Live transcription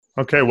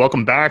Okay,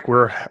 welcome back.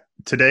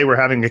 Today we're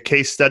having a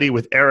case study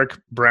with Eric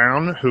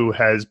Brown, who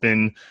has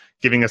been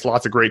giving us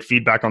lots of great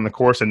feedback on the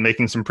course and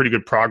making some pretty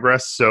good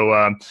progress.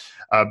 So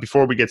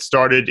before we get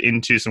started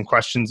into some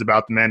questions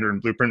about the Mandarin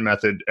Blueprint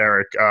method,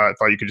 Eric, I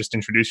thought you could just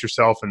introduce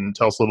yourself and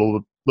tell us a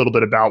little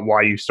bit about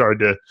why you started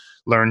to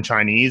learn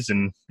Chinese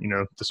and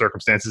the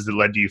circumstances that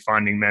led to you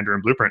finding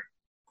Mandarin Blueprint.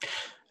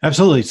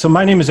 Absolutely. So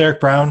my name is Eric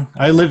Brown.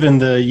 I live in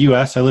the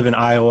U.S. I live in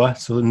Iowa,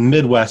 so in the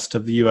Midwest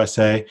of the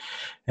USA.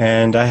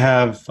 And I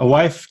have a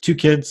wife, two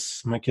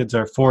kids. My kids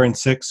are 4 and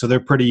 6, so they're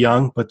pretty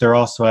young, but they're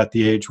also at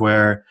the age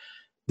where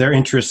they're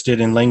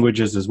interested in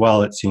languages as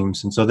well, it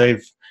seems. And so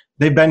they've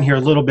been here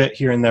a little bit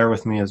here and there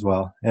with me as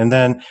well. And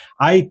then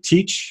I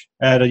teach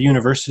at a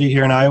university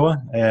here in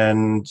Iowa,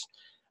 and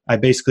I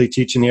basically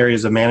teach in the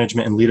areas of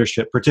management and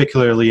leadership,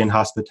 particularly in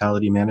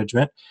hospitality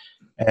management.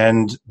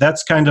 And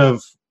that's kind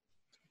of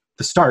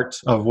the start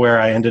of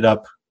where I ended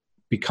up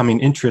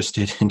becoming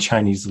interested in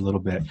Chinese a little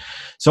bit.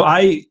 So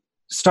I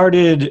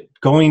started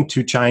going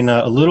to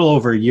China a little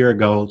over a year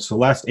ago. So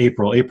last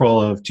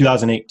April of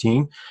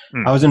 2018,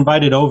 I was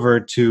invited over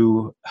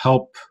to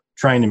help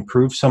try and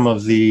improve some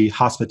of the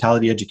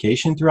hospitality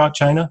education throughout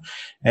China.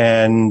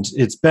 And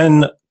it's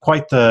been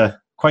quite the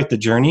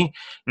journey.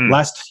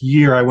 Last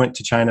year, I went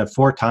to China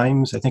 4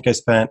 times. I think I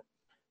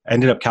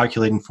ended up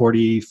calculating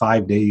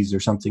 45 days or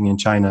something in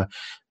China,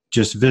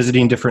 just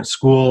visiting different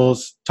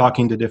schools,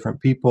 talking to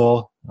different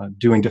people,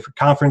 doing different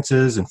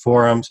conferences and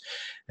forums.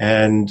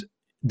 And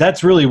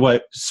that's really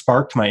what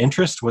sparked my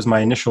interest, was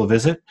my initial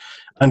visit,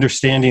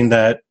 understanding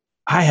that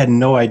I had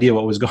no idea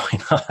what was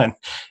going on.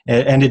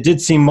 And it did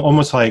seem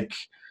almost like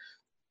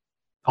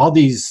all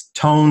these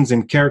tones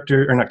and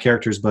not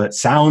characters, but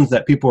sounds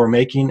that people were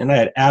making, and I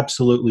had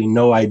absolutely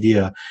no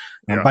idea.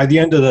 And by the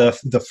end of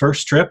the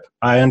first trip,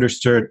 I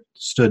understood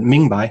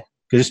Mingbai,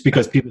 just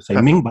because people say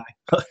Mingbai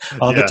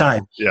all the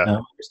time. Yeah.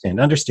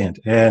 Understand.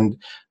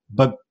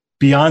 But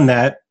beyond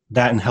that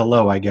and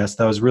hello, I guess,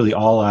 that was really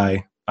all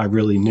I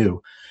really knew.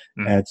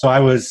 And so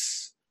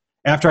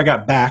after I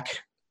got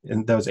back,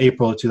 and that was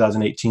April of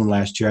 2018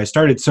 last year, I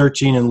started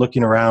searching and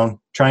looking around,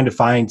 trying to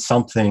find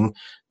something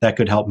that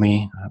could help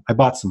me. I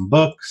bought some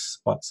books,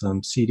 bought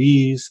some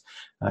CDs.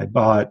 I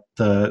bought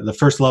the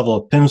first level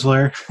of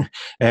Pimsleur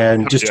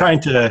and just trying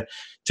to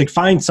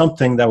find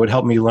something that would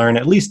help me learn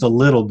at least a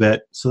little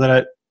bit, so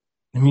that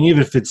even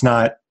if it's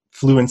not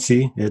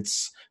fluency,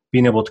 it's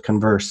being able to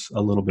converse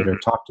a little bit or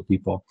talk to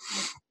people.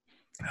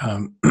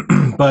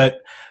 But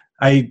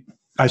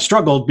I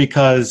struggled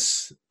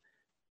because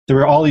there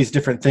were all these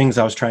different things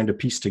I was trying to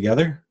piece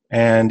together.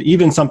 And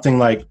even something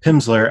like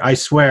Pimsleur, I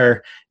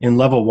swear in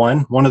level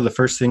 1, one of the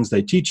first things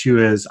they teach you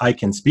is I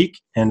can speak.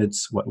 And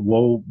it's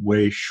wo,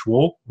 wei,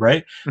 shuo,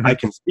 right? I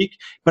can speak.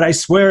 But I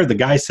swear the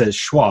guy says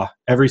schwa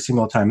every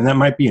single time. And that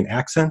might be an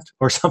accent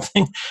or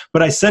something.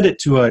 But I said it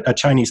to a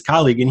Chinese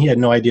colleague, and he had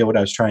no idea what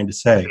I was trying to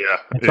say.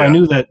 And so I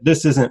knew that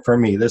this isn't for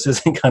me. This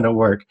isn't going to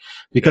work.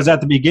 Because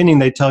at the beginning,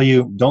 they tell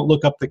you, don't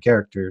look up the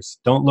characters.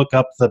 Don't look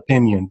up the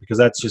pinyin, because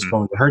that's just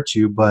going to hurt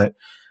you. But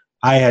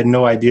I had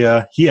no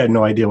idea. He had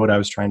no idea what I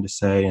was trying to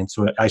say. And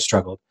so I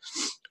struggled.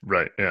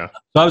 Right. Yeah.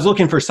 So I was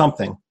looking for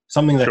something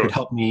that could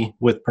help me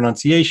with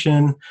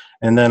pronunciation,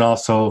 and then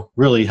also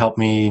really help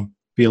me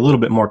be a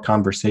little bit more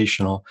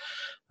conversational.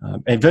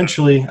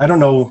 Eventually, I don't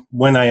know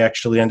when I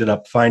actually ended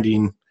up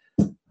finding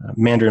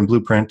Mandarin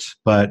Blueprint,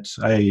 but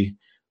I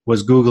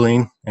was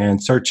Googling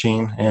and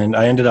searching, and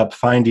I ended up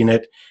finding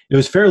it. It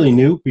was fairly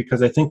new,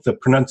 because I think the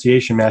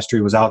pronunciation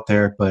mastery was out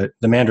there, but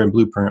the Mandarin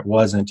Blueprint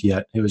wasn't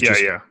yet. It was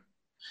just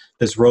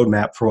this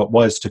roadmap for what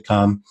was to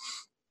come.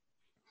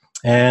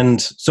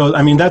 And so,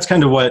 that's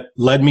kind of what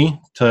led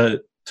me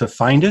to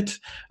find it.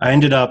 I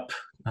ended up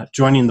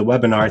joining the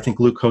webinar. I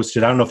think Luke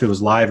hosted. I don't know if it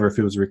was live or if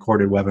it was a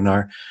recorded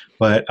webinar,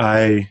 but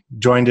I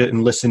joined it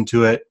and listened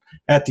to it.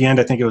 At the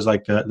end, I think it was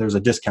like there was a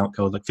discount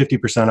code, like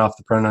 50% off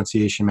the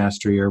pronunciation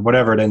mastery or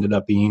whatever it ended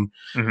up being.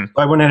 So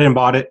I went ahead and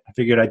bought it. I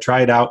figured I'd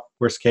try it out.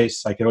 Worst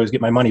case, I could always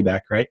get my money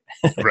back, right?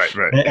 Right.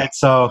 And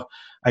so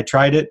I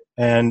tried it,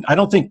 and I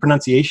don't think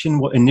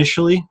pronunciation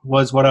initially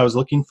was what I was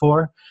looking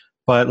for.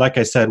 But like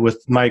I said, with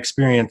my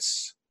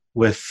experience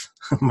with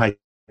my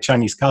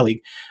Chinese colleague,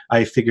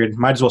 I figured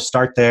might as well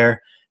start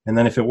there. And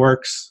then if it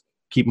works,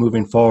 keep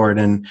moving forward.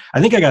 And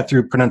I think I got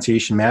through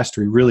pronunciation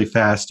mastery really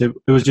fast. It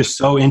was just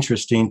so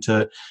interesting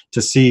to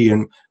see.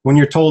 And when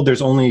you're told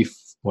there's only,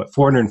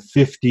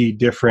 450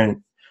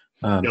 different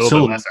a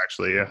little bit less,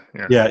 actually,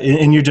 yeah,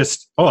 and you're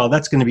just,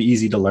 that's going to be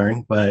easy to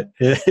learn, but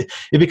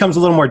it becomes a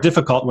little more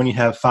difficult when you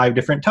have 5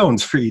 different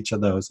tones for each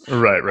of those.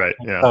 Right,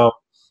 yeah. So,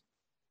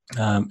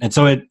 and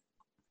so it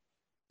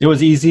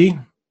was easy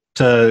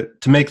to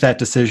make that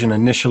decision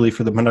initially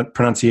for the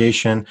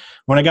pronunciation.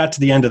 When I got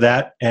to the end of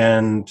that,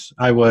 and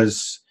I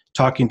was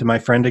talking to my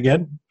friend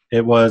again,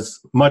 it was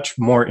much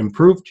more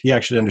improved. He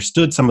actually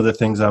understood some of the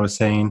things I was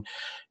saying,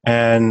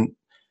 and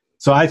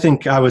so I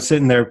think I was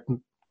sitting there,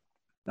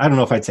 I don't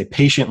know if I'd say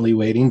patiently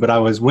waiting, but I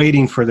was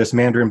waiting for this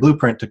Mandarin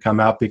Blueprint to come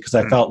out, because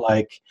I felt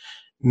like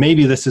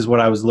maybe this is what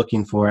I was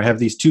looking for. I have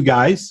these 2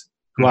 guys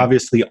who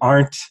obviously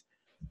aren't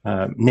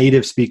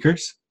native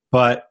speakers,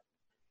 but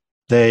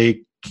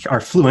they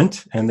are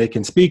fluent and they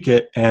can speak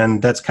it.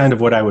 And that's kind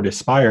of what I would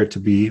aspire to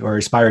be, or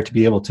aspire to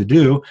be able to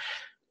do.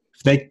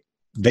 If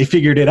they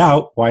figured it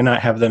out, why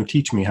not have them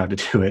teach me how to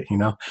do it,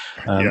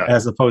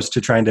 as opposed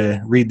to trying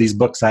to read these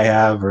books I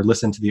have or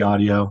listen to the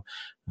audio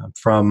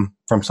from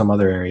some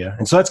other area.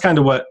 And so that's kind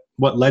of what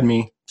led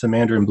me to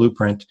Mandarin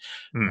Blueprint.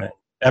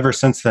 Ever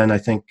since then, I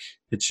think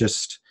it's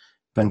just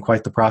been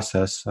quite the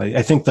process.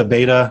 I think the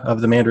beta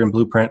of the Mandarin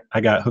Blueprint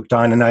I got hooked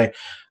on, and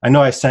I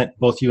know I sent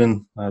both you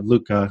and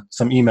Luke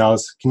some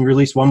emails. Can you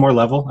release one more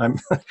level?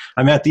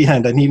 I'm at the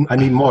end. I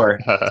need more.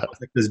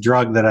 It's like this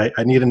drug that I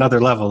need another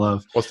level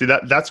of. Well, see,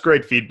 that's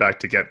great feedback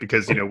to get,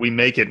 because we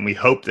make it and we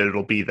hope that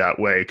it'll be that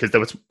way, because that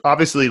was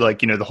obviously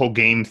the whole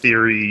game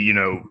theory,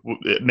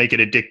 make it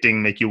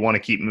addicting, make you want to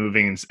keep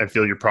moving and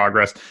feel your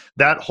progress.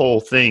 That whole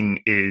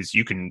thing is,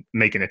 you can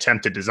make an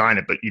attempt to design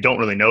it, but you don't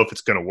really know if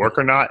it's going to work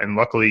or not. And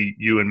luckily,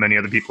 you and many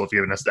other people have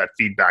given us that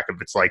feedback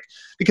of, it's like,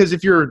 because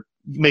if you're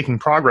making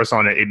progress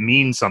on it, it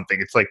means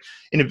something. It's like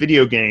in a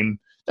video game,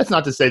 that's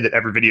not to say that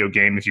every video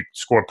game, if you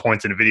score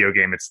points in a video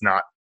game, it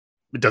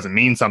doesn't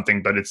mean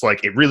something, but it's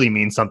like, it really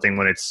means something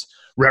when it's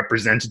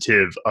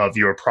representative of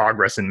your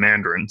progress in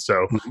Mandarin.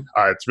 So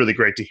it's really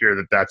great to hear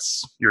that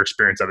that's your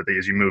experience of it, that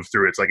as you move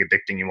through, it's like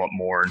addicting, you want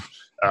more.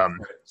 And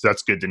so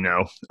that's good to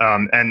know.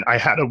 And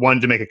I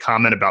wanted to make a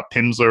comment about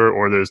Pimsleur,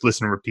 or those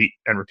listen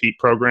and repeat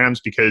programs,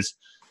 because,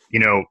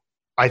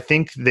 I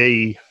think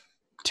they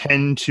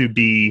tend to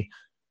be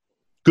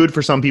good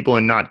for some people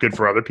and not good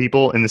for other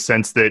people, in the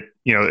sense that,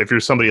 if you're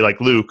somebody like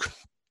Luke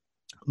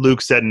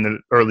said in the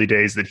early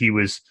days that he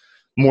was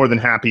more than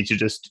happy to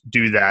just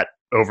do that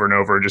over and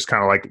over, just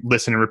kind of like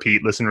listen and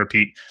repeat.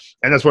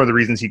 And that's one of the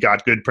reasons he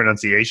got good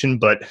pronunciation,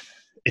 but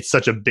it's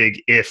such a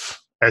big if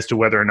as to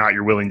whether or not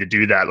you're willing to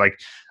do that. Like,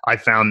 I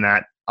found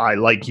that I,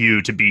 like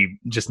you, to be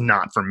just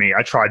not for me.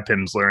 I tried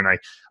Pimsleur, and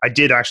I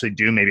did actually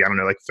do maybe,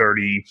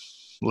 30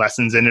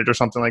 lessons in it or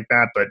something like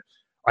that, but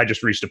I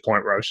just reached a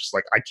point where I was just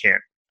like, I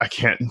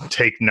can't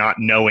take not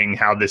knowing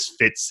how this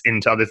fits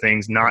into other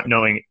things, not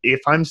knowing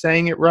if I'm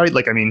saying it right.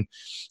 Like,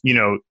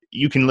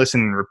 you can listen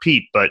and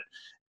repeat, but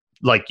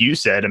like you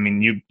said,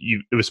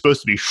 it was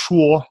supposed to be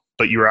shuo,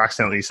 but you were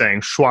accidentally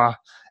saying shua,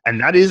 and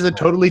that is a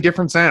totally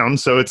different sound.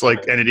 So it's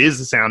like, and it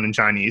is a sound in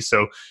Chinese.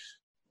 So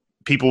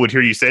people would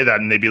hear you say that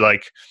and they'd be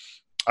like,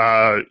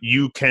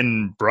 you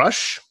can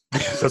brush?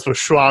 That's what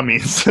schwa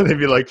means. So they'd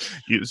be like,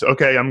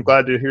 okay, I'm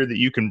glad to hear that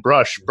you can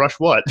brush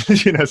what?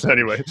 So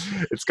anyway,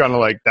 it's kind of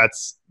like,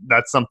 that's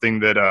something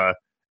that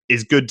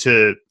is good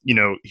to,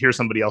 hear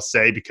somebody else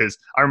say, because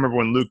I remember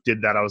when Luke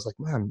did that, I was like,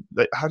 man,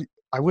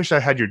 I wish I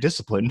had your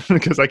discipline,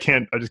 because I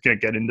just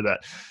can't get into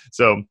that.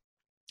 So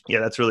yeah,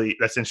 that's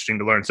interesting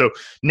to learn. So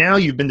now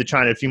you've been to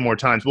China a few more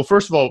times. Well,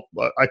 first of all,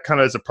 I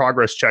kind of, as a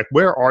progress check,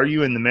 where are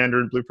you in the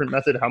Mandarin Blueprint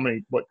method?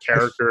 What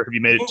character have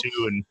you made it to?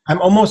 And I'm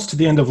almost to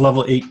the end of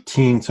level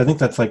 18. So I think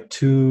that's like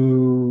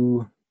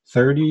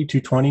 230,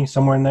 220,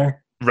 somewhere in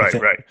there.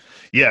 Right.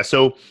 Yeah.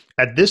 So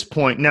at this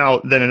point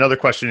now, then another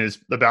question is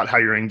about how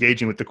you're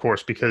engaging with the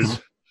course,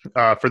 because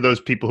for those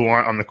people who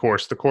aren't on the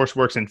course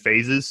works in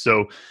phases.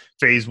 So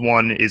phase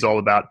 1 is all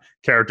about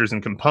characters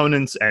and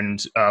components,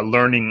 and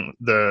learning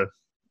the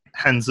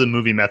Hanzi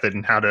movie method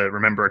and how to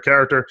remember a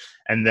character.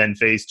 And then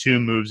phase 2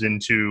 moves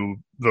into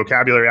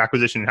vocabulary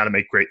acquisition and how to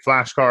make great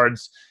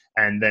flashcards.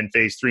 And then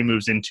phase 3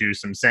 moves into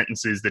some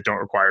sentences that don't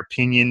require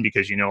pinyin,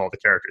 because you know all the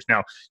characters.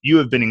 Now, you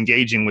have been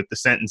engaging with the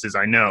sentences,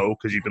 I know,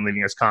 because you've been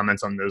leaving us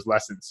comments on those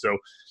lessons. So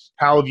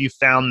how have you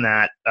found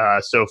that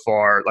so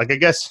far? Like, I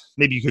guess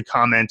maybe you could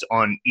comment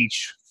on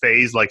each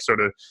phase, like sort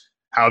of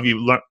how have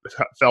you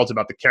felt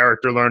about the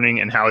character learning,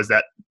 and how has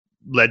that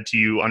led to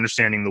you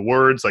understanding the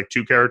words, like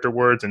 2-character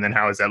words, and then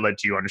how has that led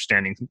to you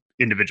understanding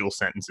individual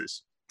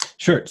sentences?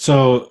 Sure.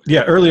 So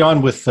yeah, early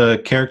on with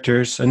the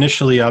characters,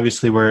 initially,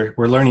 obviously, we're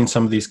learning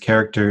some of these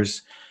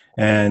characters,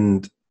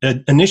 and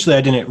initially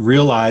I didn't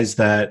realize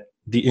that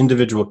the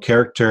individual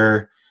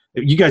character,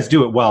 you guys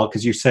do it well,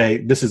 because you say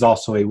this is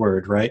also a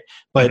word, right?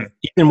 But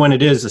even when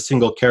it is a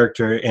single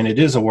character and it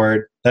is a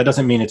word, that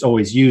doesn't mean it's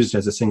always used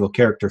as a single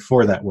character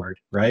for that word,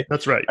 right?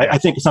 That's right. I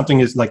think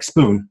something is like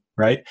spoon,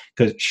 right?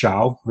 Because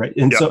shao, right?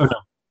 And so, no, is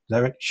that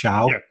right?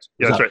 Shao? Yeah,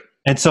 that's right.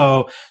 And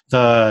so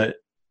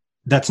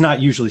that's not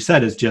usually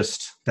said as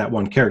just that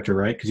one character,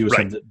 right? Because you would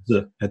have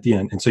the at the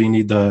end. And so you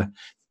need the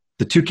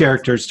 2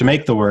 characters to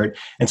make the word.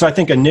 And so I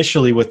think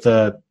initially with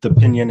the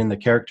pinyin and the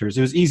characters,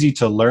 it was easy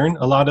to learn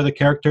a lot of the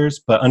characters,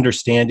 but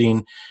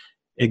understanding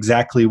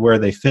exactly where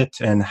they fit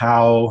and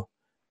how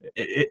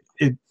it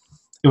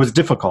was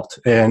difficult.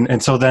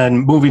 And so then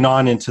moving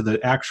on into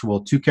the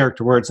actual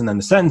 2-character words and then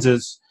the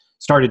sentences,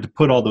 started to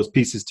put all those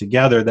pieces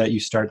together, that you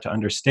start to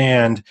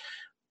understand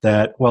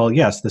that, well,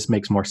 yes, this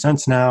makes more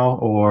sense now,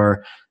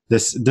 or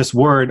this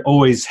word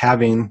always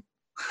having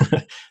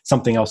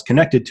something else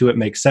connected to it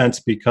makes sense,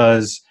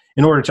 because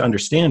in order to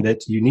understand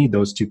it, you need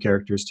those 2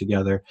 characters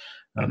together.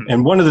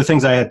 And one of the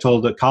things I had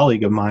told a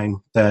colleague of mine,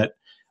 that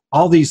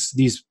all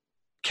these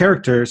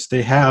characters,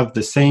 they have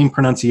the same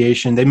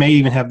pronunciation. They may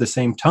even have the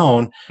same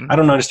tone. I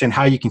don't understand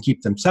how you can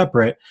keep them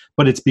separate,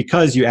 but it's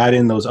because you add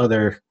in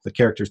the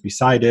characters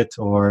beside it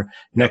or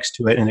next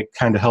to it, and it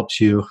kind of helps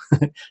you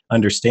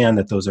understand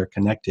that those are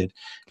connected.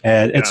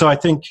 And so I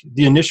think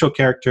the initial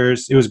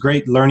characters, it was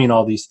great learning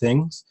all these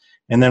things.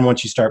 And then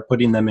once you start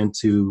putting them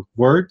into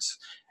words,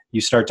 you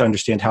start to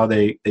understand how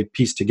they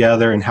piece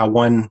together and how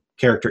one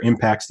character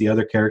impacts the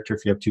other character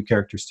if you have two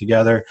characters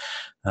together.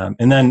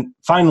 And then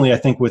finally, I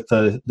think with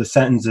the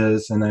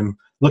sentences, and I'm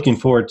looking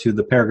forward to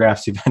the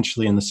paragraphs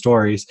eventually in the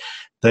stories,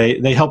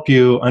 they help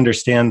you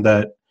understand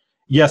that,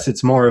 yes,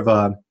 it's more of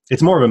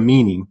a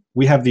meaning.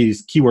 We have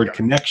these keyword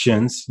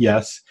connections,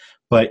 yes,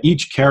 but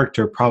each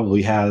character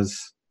probably has,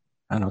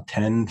 I don't know,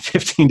 10,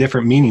 15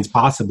 different meanings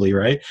possibly,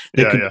 right?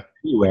 They could be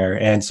anywhere.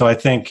 And so I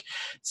think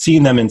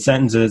seeing them in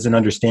sentences and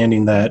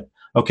understanding that,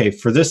 okay,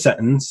 for this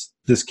sentence,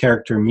 this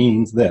character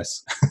means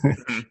this.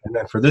 And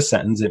then for this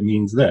sentence, it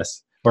means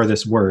this, or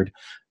this word.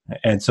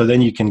 And so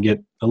then you can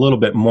get a little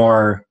bit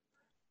more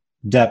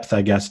depth,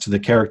 I guess, to the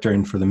character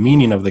and for the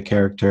meaning of the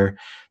character,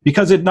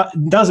 because it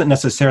doesn't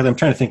necessarily, I'm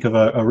trying to think of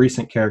a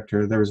recent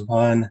character. There was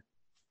one,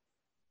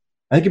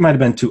 I think it might have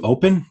been To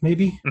Open,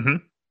 maybe,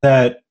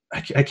 that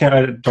I don't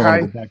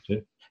want to go back to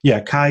it. Yeah,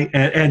 Kai.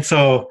 And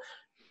so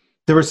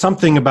there was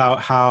something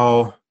about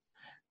how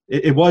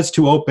it was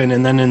to open,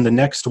 and then in the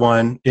next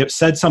one, it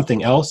said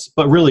something else,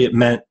 but really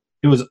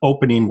it was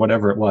opening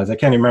whatever it was. I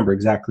can't remember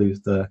exactly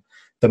the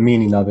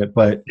meaning of it,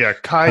 but yeah,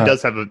 Kai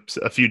does have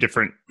a few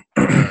different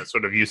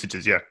sort of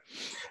usages. Yeah.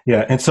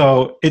 Yeah. And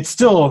so it's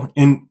still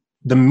in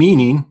the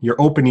meaning, you're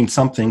opening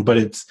something, but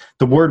it's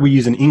the word we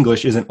use in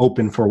English isn't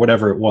open for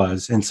whatever it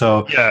was. And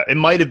so yeah, it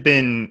might have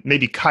been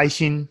maybe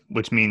kaishin,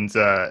 which means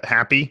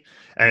happy,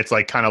 and it's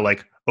like kind of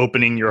like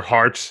opening your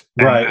heart.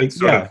 Right.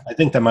 Yeah, I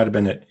think that might have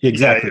been it.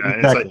 Exactly. Yeah.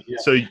 Exactly. Like,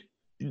 so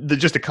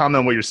just to comment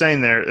on what you're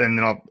saying there, and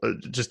then I'll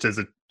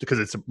because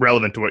it's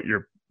relevant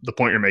to the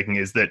point you're making,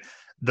 is that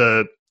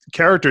the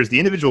characters, the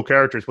individual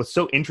characters, what's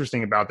so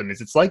interesting about them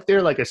is it's like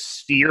they're like a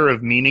sphere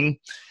of meaning,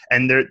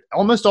 and they're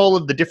almost all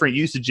of the different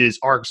usages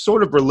are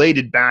sort of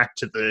related back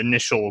to the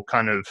initial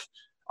kind of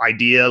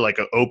idea, like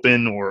an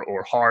open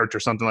or heart or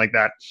something like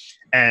that.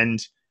 And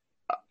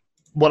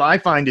what I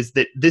find is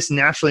that this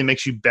naturally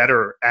makes you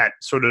better at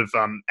sort of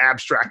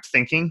abstract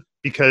thinking,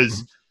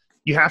 because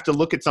you have to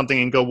look at something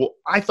and go, well,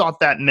 I thought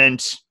that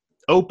meant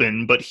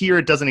open, but here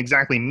it doesn't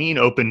exactly mean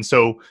open.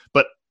 So,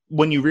 but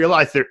when you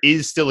realize there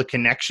is still a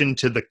connection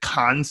to the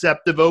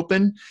concept of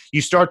open,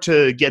 you start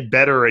to get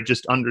better at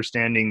just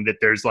understanding that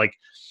there's like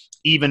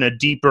even a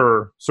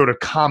deeper sort of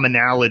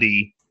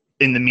commonality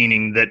in the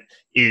meaning that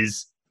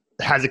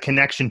has a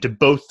connection to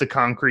both the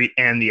concrete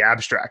and the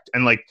abstract.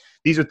 And like,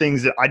 these are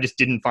things that I just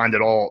didn't find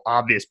at all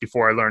obvious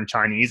before I learned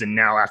Chinese. And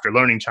now after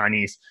learning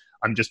Chinese,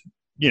 I'm just,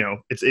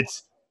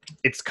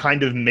 it's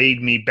kind of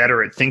made me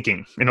better at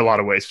thinking in a lot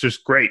of ways. It's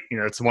just great.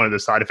 It's one of the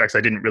side effects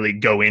I didn't really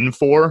go in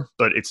for,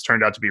 but it's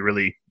turned out to be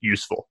really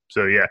useful.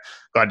 So yeah,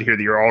 glad to hear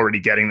that you're already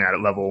getting that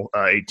at level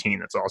 18.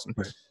 That's awesome.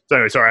 Right. So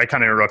anyway, sorry, I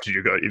kind of interrupted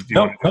you.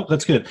 No,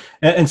 that's good.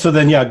 And so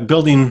then, yeah,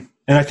 building,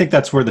 and I think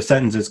that's where the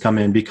sentences come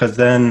in, because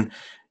then,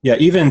 yeah,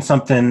 even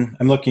something,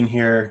 I'm looking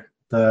here,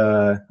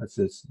 what's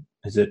this?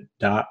 Is it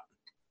dot?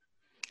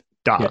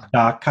 Dot. Yeah,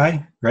 dot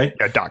kai, right?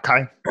 Yeah, dot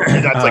kai.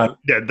 That's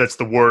that's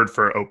the word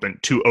for open,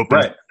 to open.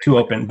 Right, to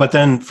open. But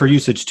then for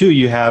usage too,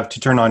 you have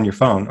to turn on your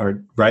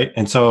phone, right?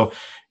 And so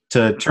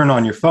to turn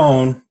on your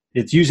phone,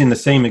 it's using the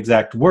same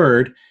exact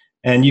word.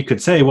 And you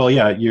could say, well,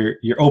 yeah,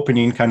 you're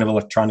opening kind of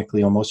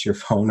electronically almost your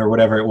phone or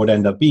whatever it would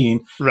end up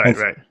being. Right,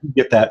 right. You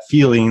get that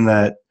feeling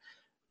that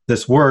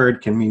this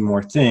word can mean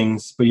more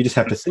things, but you just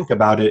have to think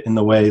about it in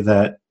the way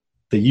that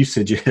the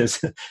usage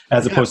is,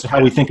 as opposed to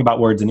how we think about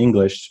words in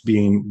English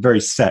being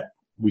very set.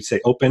 We say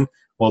open.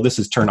 Well, this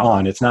is turn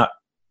on. It's not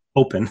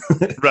open.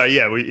 Right.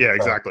 Yeah.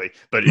 Exactly.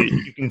 But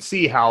you can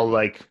see how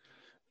like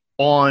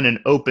on and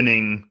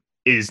opening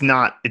it's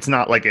not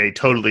like a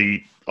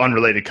totally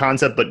unrelated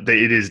concept, but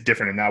it is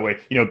different in that way.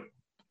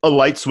 A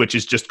light switch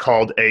is just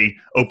called a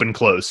open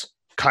close,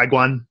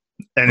 kaiguan.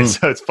 And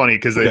it's funny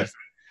because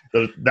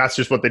that's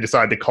just what they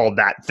decided to call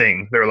that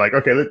thing. They're like,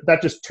 okay,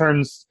 that just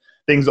turns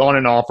things on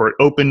and off, or it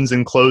opens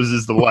and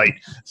closes the light.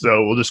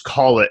 So we'll just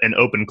call it an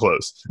open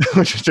close,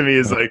 which to me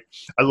is like,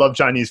 I love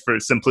Chinese for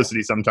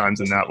simplicity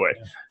sometimes in that way,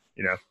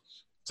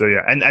 So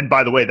yeah. And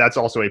by the way, that's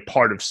also a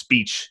part of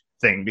speech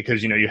thing,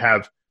 because, you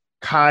have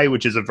kai,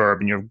 which is a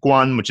verb, and you have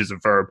guan, which is a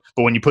verb,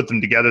 but when you put them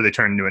together, they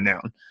turn into a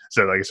noun.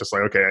 So like, it's just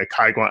like, okay, a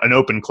kai guan, an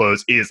open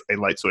close is a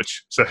light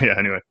switch. So yeah,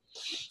 anyway.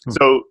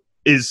 So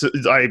had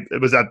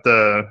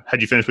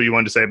you finished what you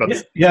wanted to say about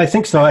this? Yeah, I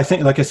think so. I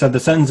think, like I said, the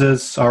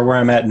sentences are where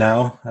I'm at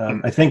now.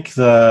 I think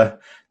the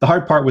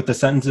hard part with the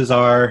sentences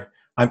are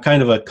I'm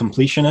kind of a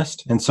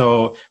completionist. And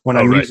so when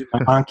I'm using my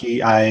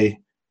Anki,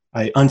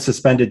 I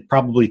unsuspended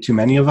probably too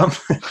many of them.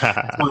 So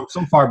I'm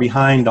so far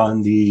behind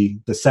on the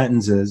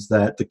sentences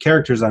that the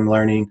characters I'm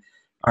learning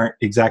aren't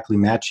exactly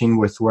matching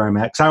with where I'm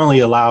at. Because I only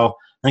allow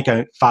I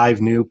think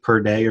 5 new per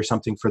day or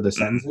something for the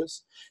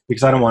sentences,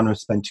 because I don't want to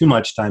spend too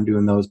much time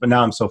doing those. But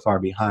now I'm so far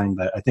behind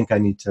that I think I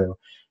need to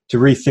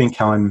rethink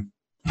how I'm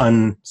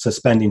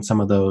unsuspending some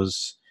of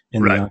those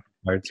in Right. the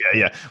cards.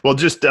 Yeah. Well,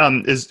 just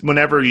is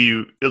whenever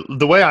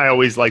the way I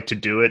always like to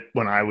do it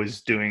when I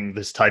was doing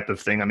this type of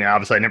thing. I mean,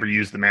 obviously, I never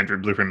used the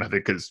Mandarin Blueprint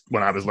method because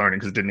when I was learning,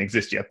 because it didn't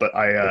exist yet. But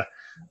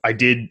I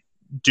did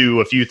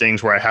do a few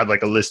things where I had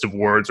like a list of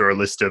words or a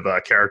list of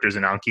characters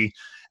in Anki,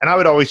 and I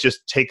would always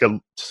just take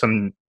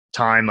some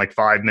time, like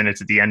 5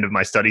 minutes at the end of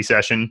my study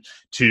session,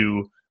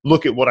 to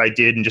look at what I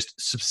did and just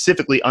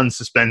specifically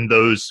unsuspend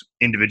those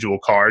individual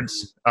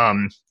cards.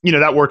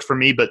 That worked for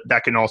me, but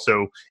that can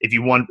also, if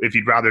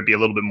you'd rather be a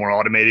little bit more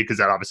automated, because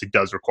that obviously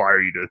does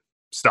require you to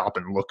stop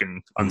and look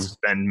and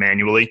unsuspend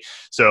manually.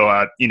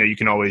 So, you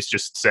can always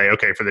just say,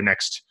 okay, for the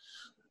next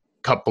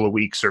couple of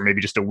weeks or maybe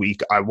just a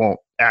week, I won't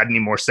add any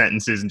more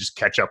sentences and just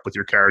catch up with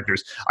your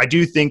characters. I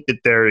do think that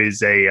there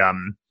is a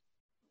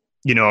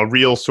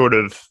real sort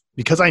of,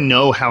 because I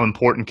know how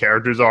important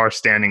characters are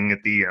standing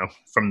at the,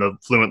 from the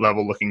fluent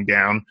level looking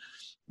down,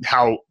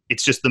 how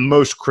it's just the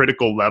most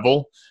critical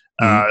level.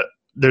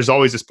 There's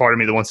always this part of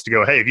me that wants to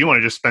go, hey, if you want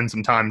to just spend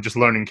some time just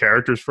learning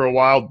characters for a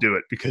while, do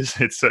it, because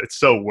it's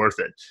so worth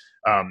it.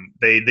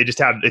 They just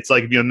have, it's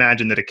like if you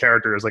imagine that a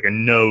character is like a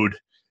node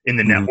in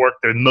the network,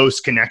 the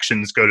most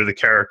connections go to the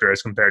character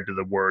as compared to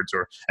the words,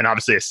 and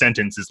obviously a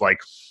sentence is like,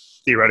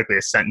 theoretically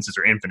a sentences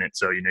are infinite.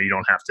 So, you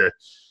don't have to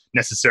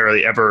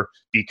necessarily ever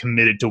be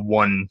committed to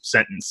one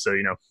sentence. So,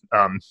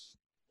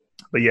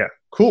 but yeah,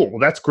 cool. Well,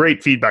 that's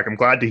great feedback. I'm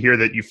glad to hear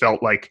that you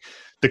felt like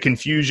the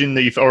confusion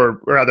that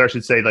or rather I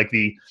should say, like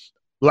the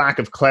lack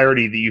of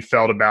clarity that you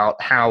felt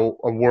about how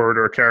a word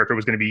or a character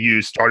was going to be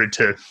used started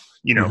to,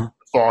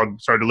 fog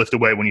started to lift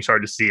away when you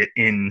started to see it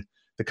in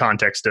the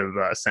context of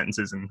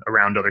sentences and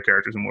around other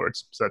characters and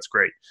words. So that's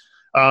great.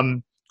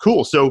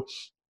 Cool. So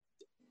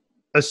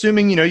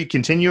assuming, you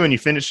continue and you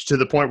finish to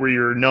the point where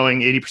you're knowing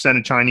 80%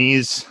 of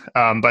Chinese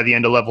by the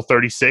end of level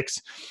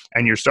 36,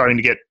 and you're starting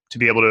to get to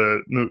be able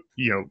to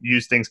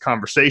use things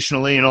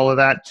conversationally and all of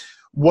that,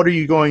 what are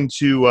you going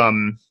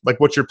to,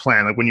 what's your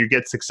plan? Like when you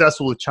get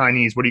successful with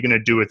Chinese, what are you going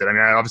to do with it? I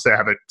mean, obviously I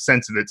have a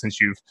sense of it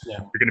since you're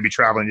going to be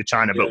traveling to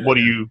China, but what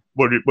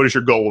is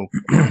your goal?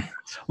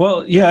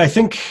 Well, yeah, I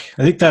think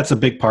that's a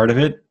big part of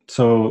it.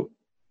 So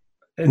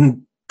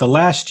in the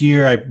last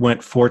year I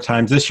went 4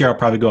 times. This year I'll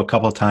probably go a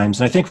couple of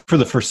times. And I think for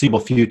the foreseeable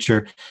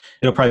future,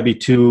 it'll probably be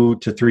 2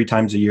 to 3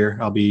 times a year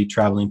I'll be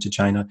traveling to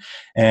China.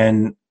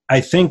 And I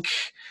think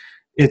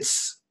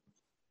it's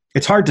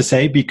hard to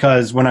say,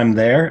 because when I'm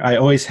there, I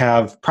always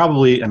have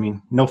probably,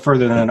 no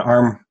further than an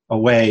arm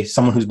away,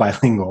 someone who's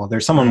bilingual.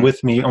 There's someone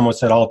with me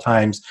almost at all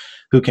times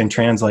who can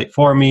translate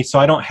for me. So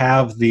I don't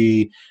have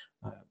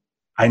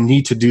I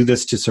need to do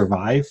this to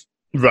survive.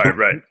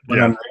 Right.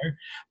 When I'm there.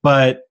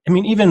 But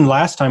even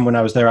last time when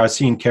I was there, I was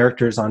seeing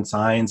characters on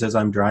signs as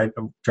I'm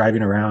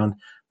driving around.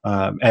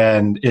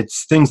 And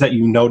it's things that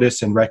you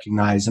notice and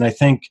recognize. And I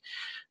think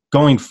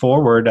going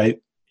forward,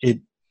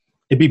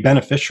 it'd be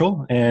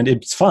beneficial, and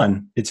it's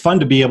fun. It's fun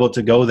to be able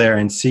to go there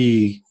and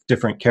see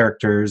different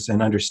characters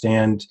and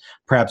understand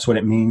perhaps what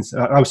it means.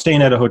 I was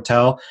staying at a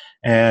hotel,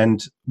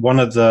 and one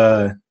of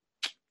the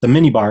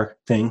minibar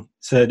thing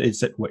said,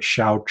 it's what,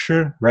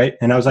 Xiaochi, right?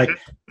 And I was like,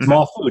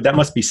 small food, that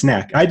must be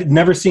snack. I'd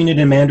never seen it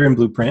in Mandarin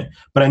Blueprint,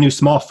 but I knew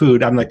small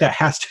food. I'm like, that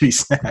has to be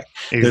snack.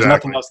 Exactly. There's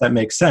nothing else that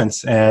makes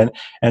sense. And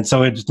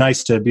so it's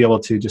nice to be able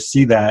to just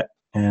see that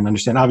and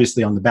understand.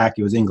 Obviously on the back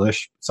it was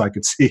English, so I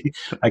could see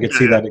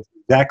that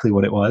exactly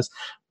what it was.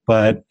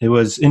 But it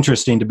was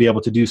interesting to be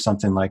able to do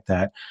something like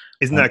that.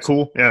 Isn't that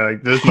cool? Yeah,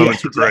 like those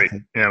moments are great.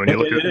 Yeah, when you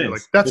look at it,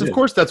 like that's of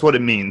course that's what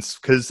it means,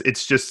 because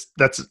it's just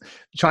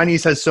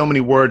Chinese has so many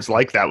words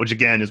like that, which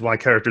again is why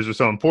characters are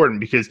so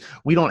important, because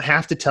we don't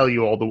have to tell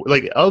you all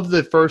of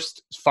the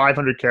first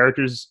 500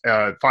 characters,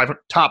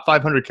 top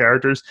 500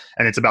 characters,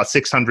 and it's about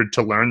 600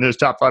 to learn those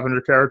top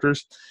 500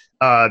 characters.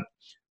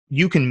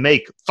 You can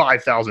make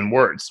 5,000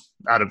 words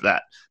out of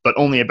that, but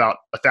only about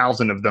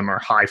 1,000 of them are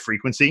high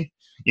frequency.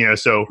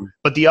 So,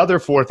 but the other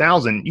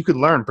 4,000 you could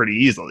learn pretty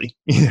easily.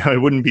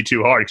 It wouldn't be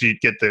too hard, because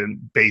you'd get the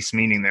base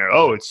meaning there.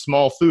 Oh, it's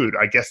small food.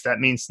 I guess that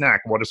means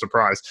snack. What a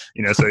surprise.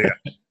 So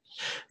yeah.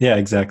 Yeah,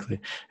 exactly.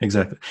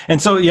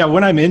 And so, yeah,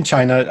 when I'm in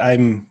China,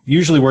 I'm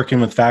usually working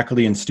with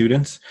faculty and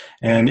students.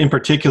 And in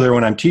particular,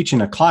 when I'm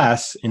teaching a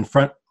class in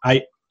front,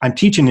 I'm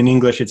teaching in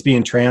English, it's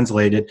being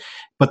translated,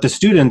 but the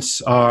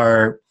students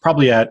are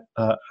probably at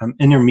an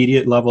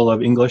intermediate level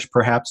of English,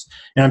 perhaps.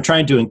 And I'm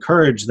trying to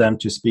encourage them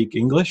to speak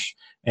English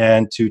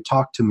and to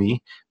talk to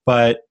me.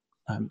 But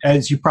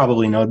as you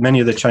probably know, many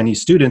of the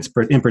Chinese students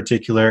in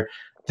particular,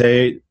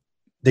 they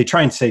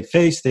try and save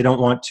face. They don't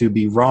want to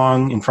be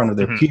wrong in front of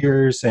their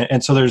peers.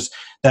 And so there's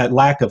that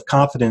lack of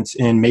confidence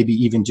in maybe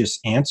even just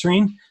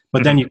answering.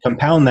 But then you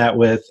compound that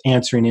with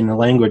answering in a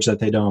language that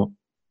they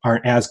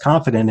aren't as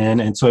confident in.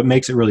 And so it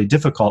makes it really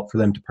difficult for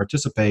them to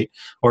participate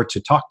or to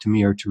talk to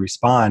me or to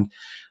respond.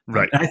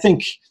 Right. And I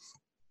think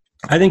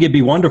it'd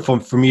be wonderful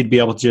for me to be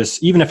able to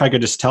just, even if I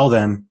could just tell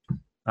them,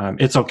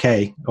 it's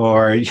okay,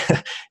 or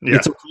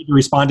it's okay to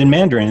respond in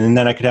Mandarin, and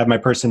then I could have my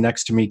person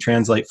next to me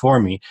translate for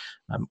me,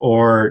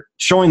 or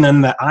showing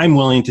them that I'm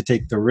willing to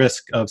take the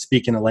risk of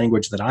speaking a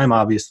language that I'm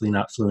obviously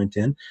not fluent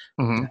in.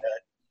 Mm-hmm.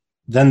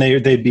 Then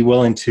they'd be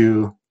willing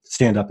to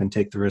stand up and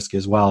take the risk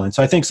as well. And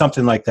so I think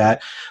something like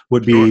that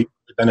would be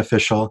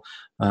beneficial.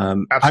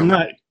 I'm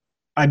not,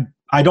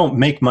 I don't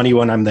make money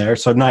when I'm there,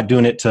 so I'm not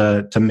doing it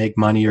to make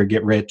money or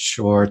get rich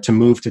or to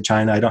move to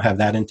China. I don't have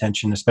that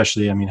intention,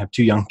 especially, I have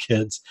 2 young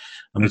kids.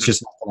 It's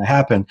just not going to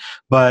happen.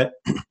 But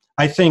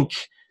I think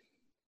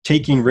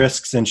taking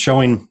risks and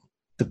showing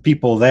the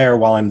people there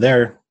while I'm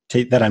there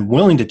that I'm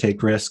willing to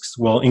take risks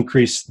will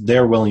increase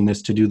their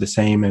willingness to do the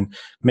same and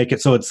make it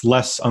so it's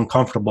less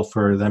uncomfortable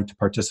for them to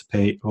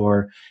participate,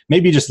 or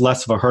maybe just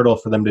less of a hurdle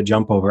for them to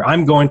jump over.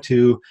 I'm going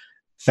to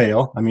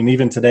fail.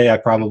 Even today I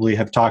probably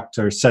have talked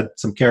or said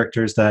some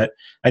characters that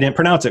I didn't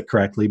pronounce it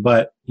correctly,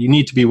 but you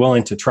need to be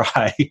willing to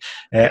try.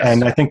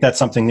 And I think that's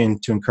something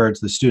to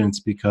encourage the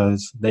students,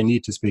 because they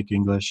need to speak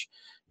English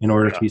in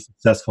order to be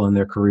successful in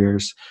their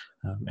careers.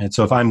 And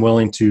so if I'm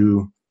willing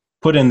to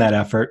put in that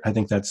effort, I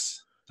think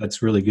that's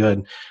really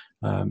good.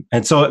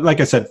 And so,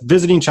 like I said,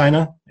 visiting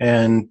China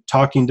and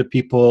talking to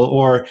people,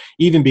 or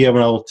even be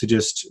able to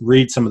just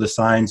read some of the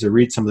signs or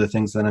read some of the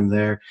things that I'm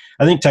there.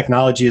 I think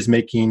technology is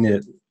making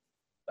it,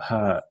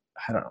 I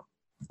don't know,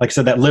 like I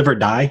said, that live or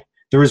die.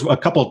 There was a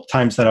couple of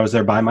times that I was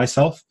there by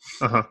myself,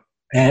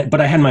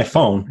 but I had my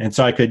phone, and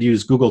so I could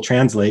use Google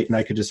Translate, and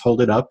I could just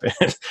hold it up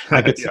and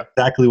I could see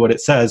exactly what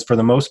it says for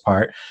the most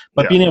part.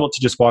 But being able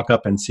to just walk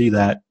up and see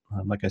that,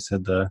 like I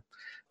said, the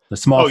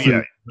small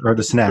food or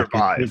the snack.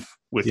 Survive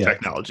with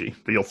technology,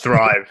 but you'll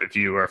thrive if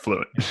you are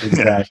fluent.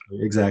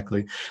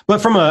 Exactly.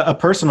 But from a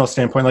personal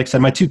standpoint, like I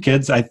said, my 2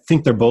 kids, I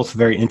think they're both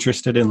very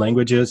interested in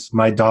languages.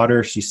 My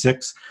daughter, she's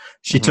 6.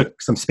 She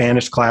took some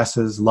Spanish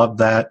classes, loved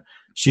that.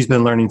 She's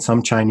been learning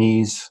some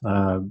Chinese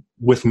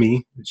with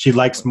me. She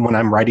likes when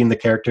I'm writing the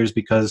characters,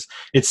 because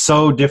it's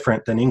so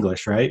different than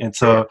English, right? And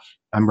so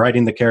I'm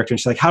writing the character, and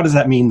she's like, how does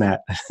that mean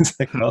that? It's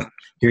like, well,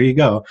 here you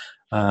go.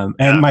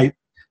 And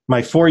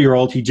my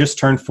 4-year-old, he just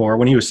turned 4.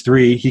 When he was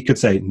 3, he could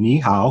say ni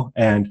hao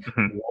and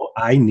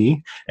I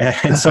ni.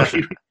 And so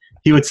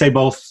he would say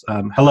both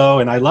hello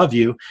and I love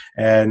you.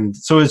 And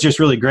so it was just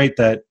really great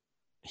that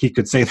he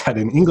could say that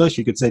in English,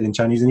 he could say it in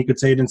Chinese, and he could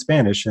say it in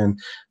Spanish. And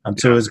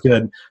so it was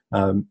good.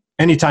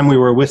 Anytime we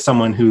were with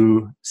someone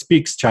who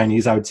speaks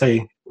Chinese, I would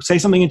say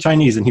something in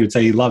Chinese, and he would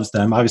say he loves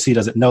them. Obviously, he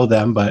doesn't know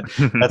them, but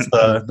that's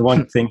the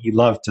one thing he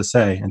loved to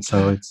say. And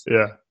so it's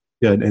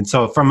good. And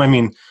so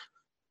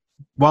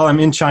while I'm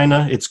in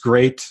China, it's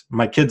great.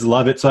 My kids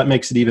love it, so that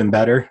makes it even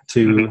better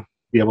to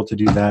be able to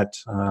do that.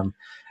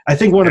 I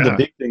think one of the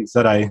big things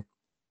that I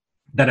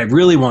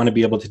really want to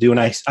be able to do, and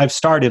I've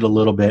started a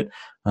little bit,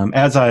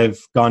 as I've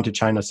gone to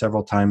China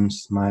several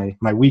times, my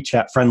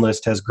WeChat friend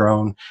list has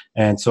grown.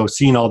 And so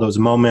seeing all those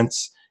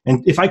moments,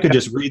 and if I could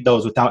just read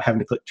those without having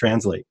to click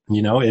translate,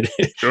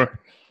 WeChat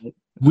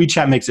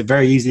makes it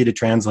very easy to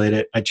translate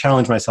it. I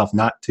challenge myself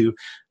not to,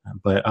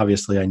 but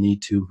obviously I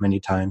need to many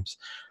times.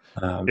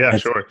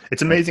 Sure.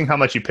 It's amazing how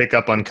much you pick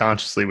up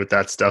unconsciously with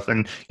that stuff.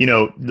 And,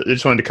 I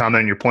just wanted to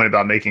comment on your point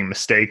about making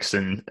mistakes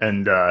and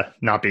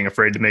not being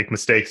afraid to make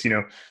mistakes.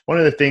 One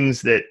of the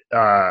things that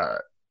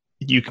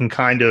you can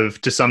kind of,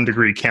 to some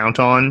degree, count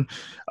on,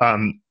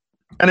 and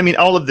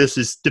all of this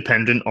is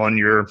dependent on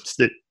your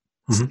state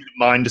of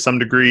mind to some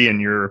degree,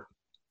 and your,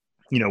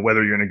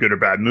 whether you're in a good or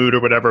bad mood or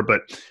whatever.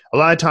 But a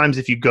lot of times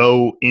if you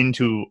go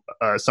into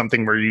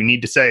something where you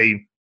need to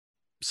say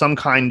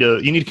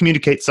you need to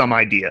communicate some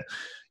idea,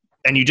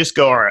 and you just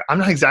go, all right, I'm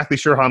not exactly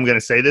sure how I'm going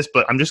to say this,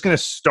 but I'm just going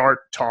to start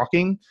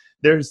talking.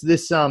 There's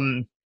this,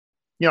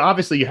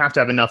 obviously you have to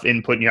have enough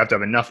input and you have to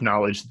have enough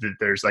knowledge that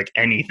there's like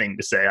anything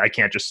to say. I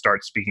can't just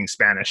start speaking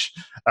Spanish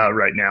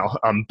right now.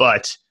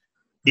 But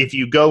if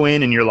you go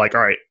in and you're like,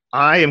 all right,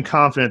 I am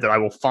confident that I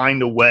will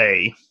find a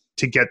way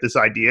to get this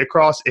idea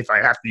across. If I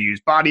have to use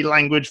body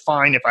language,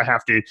 fine. If I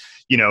have to,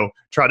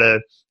 try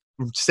to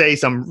say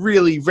some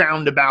really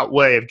roundabout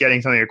way of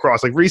getting something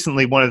across. Like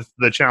recently, one of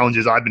the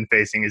challenges I've been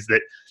facing is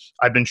that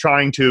I've been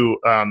trying to,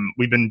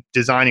 we've been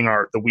designing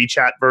the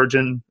WeChat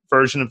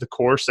version of the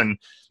course. And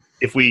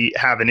if we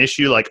have an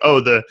issue like,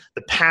 the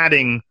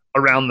padding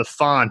around the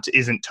font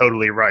isn't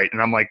totally right.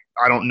 And I'm like,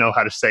 I don't know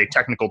how to say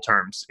technical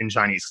terms in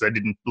Chinese, because I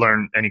didn't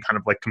learn any kind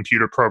of like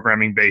computer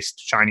programming based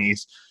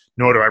Chinese,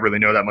 nor do I really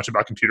know that much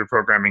about computer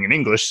programming in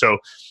English. So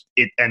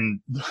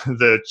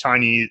the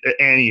Chinese,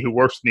 Annie, who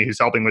works with me, who's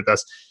helping with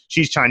us,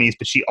 she's Chinese,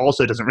 but she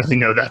also doesn't really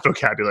know that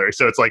vocabulary.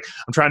 So it's like,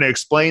 I'm trying to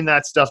explain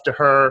that stuff to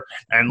her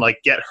and like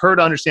get her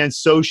to understand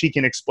so she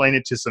can explain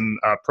it to some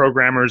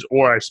programmers,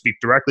 or I speak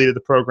directly to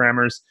the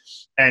programmers.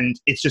 And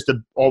it's just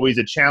always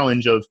a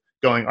challenge of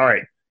going, all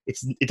right,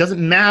 it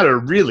doesn't matter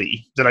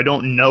really that I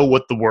don't know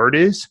what the word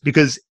is,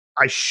 because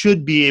I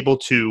should be able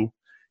to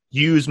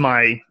use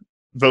my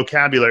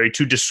vocabulary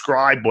to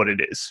describe what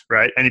it is,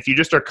 right? And if you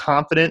just are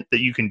confident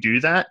that you can do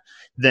that,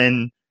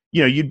 then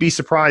you'd be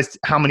surprised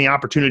how many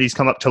opportunities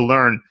come up to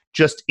learn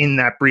just in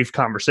that brief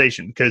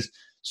conversation. Because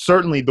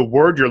certainly the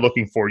word you're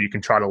looking for, you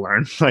can try to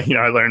learn.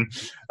 I learned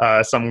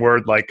some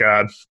word like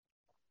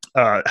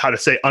how to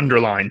say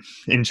underline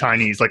in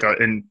Chinese, like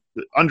in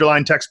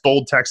underline text,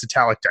 bold text,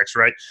 italic text,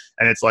 right?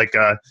 And it's like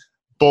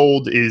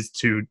bold is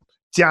to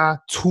jia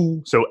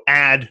cu, so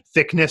add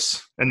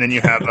thickness, and then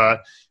you have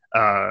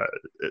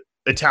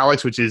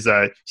italics, which is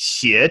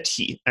xie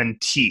ti, and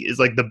ti is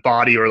like the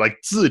body, or like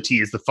zi ti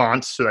is the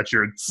font, so that's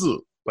your zi,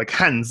 like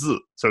hanzi.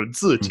 So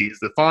zi ti is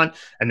the font,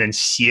 and then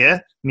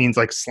xie means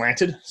like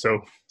slanted,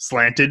 so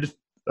slanted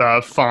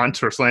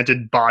font or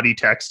slanted body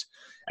text,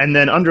 and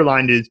then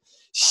underlined is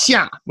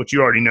xia, which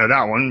you already know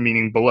that one,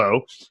 meaning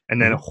below,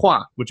 and then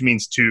hua, which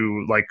means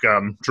to like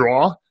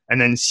draw, and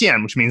then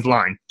xian, which means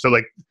line. So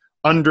like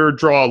under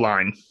draw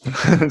line.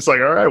 It's like,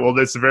 all right, well,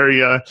 that's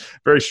very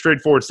very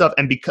straightforward stuff.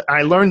 And because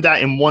I learned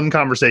that in one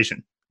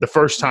conversation the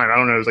first time, I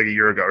don't know, it was like a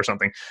year ago or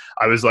something.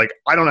 I was like,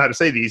 I don't know how to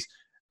say these,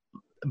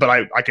 but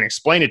I can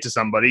explain it to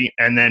somebody.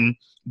 And then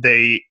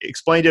they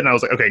explained it, and I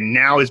was like, okay,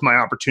 now is my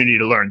opportunity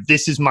to learn.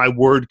 This is my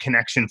word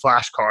connection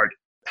flashcard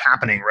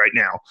happening right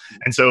now.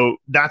 And so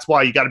that's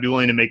why you got to be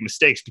willing to make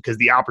mistakes, because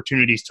the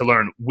opportunities to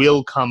learn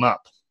will come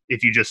up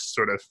if you just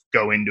sort of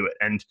go into it.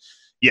 And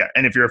yeah,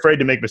 and if you're afraid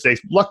to make mistakes,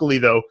 luckily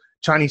though,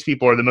 Chinese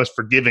people are the most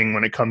forgiving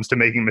when it comes to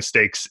making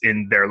mistakes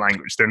in their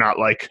language. They're not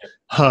like,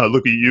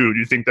 look at you. Do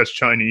you think that's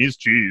Chinese?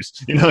 Jeez.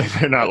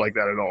 They're not like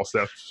that at all.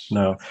 So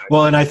no.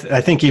 Well, and I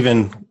think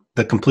even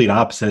the complete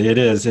opposite.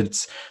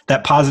 It's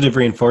that positive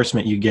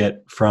reinforcement you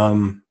get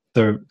from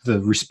the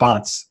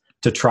response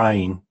to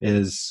trying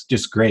is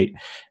just great.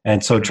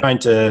 And so trying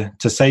to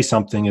say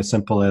something as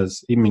simple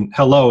as,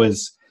 hello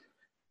is,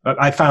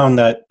 I found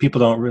that people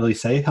don't really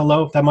say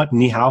hello that much.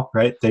 Ni hao,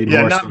 right?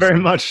 Not very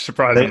much,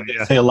 surprisingly.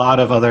 They say a lot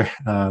of other,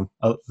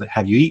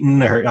 have you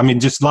eaten? Or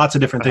just lots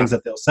of different things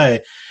that they'll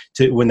say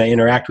when they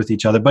interact with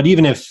each other. But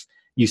even if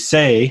you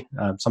say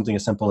something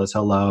as simple as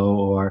hello,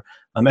 or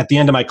at the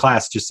end of my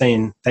class, just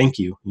saying thank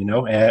you,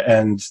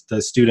 and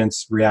the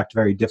students react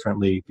very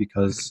differently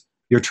because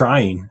you're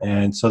trying.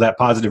 And so that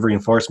positive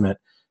reinforcement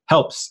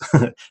helps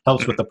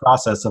with the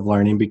process of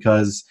learning,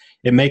 because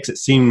it makes it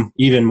seem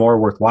even more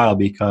worthwhile,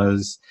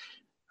 because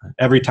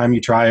every time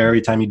you try, or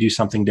every time you do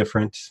something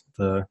different,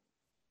 the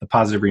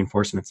positive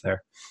reinforcement's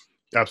there.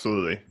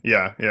 Absolutely.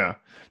 Yeah.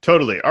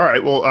 Totally. All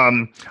right. Well,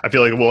 I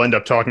feel like we'll end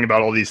up talking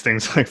about all these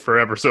things like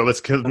forever. So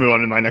let's move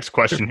on to my next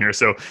question here.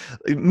 So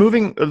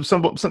moving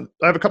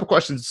I have a couple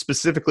questions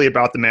specifically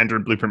about the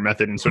Mandarin Blueprint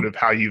method and sort of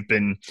how you've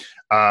been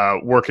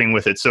working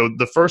with it. So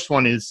the first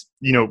one is,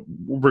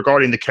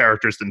 regarding the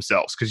characters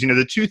themselves, because,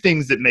 the two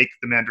things that make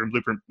the Mandarin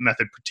Blueprint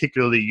method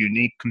particularly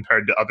unique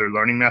compared to other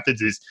learning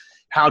methods is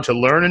how to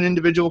learn an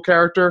individual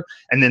character,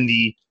 and then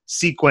the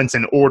sequence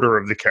and order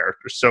of the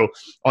characters. So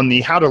on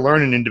the how to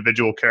learn an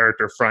individual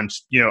character front,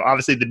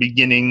 obviously at the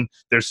beginning,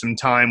 there's some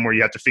time where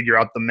you have to figure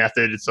out the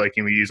method. It's like,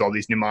 we use all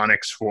these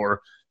mnemonics for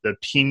the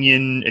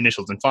pinyin,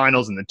 initials and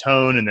finals, and the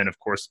tone. And then of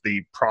course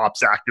the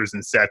props, actors,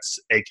 and sets,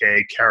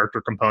 aka character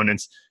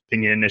components,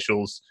 pinyin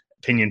initials,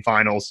 pinyin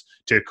finals,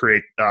 to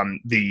create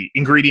the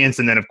ingredients.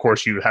 And then of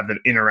course you have them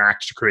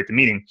interact to create the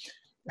meaning.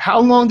 How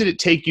long did it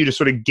take you to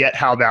sort of get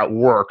how that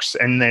works?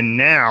 And then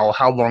now,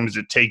 how long does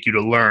it take you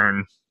to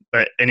learn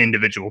an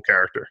individual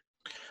character?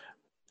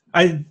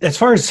 As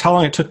far as how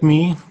long it took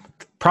me,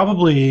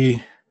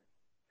 probably,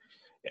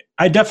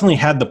 I definitely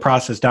had the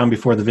process down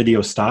before the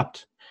video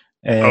stopped.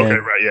 And okay,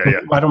 right,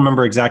 yeah. I don't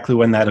remember exactly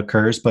when that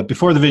occurs, but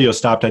before the video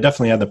stopped, I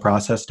definitely had the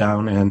process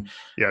down. And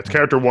yeah, it's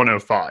character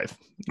 105.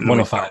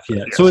 105,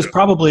 yeah. So it's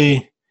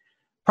probably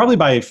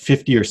by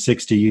 50 or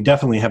 60, you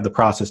definitely have the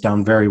process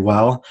down very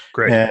well.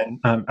 Great. And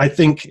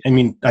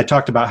I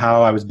talked about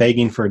how I was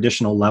begging for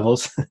additional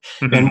levels.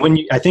 And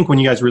I think when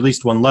you guys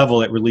released one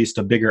level, it released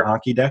a bigger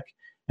Anki deck.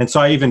 And so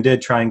I even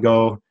did try and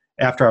go,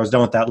 after I was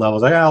done with that level, I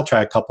was like, I'll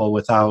try a couple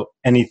without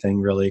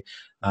anything really.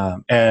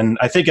 And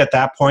I think at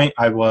that point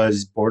I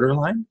was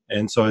borderline.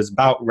 And so it's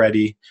about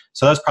ready.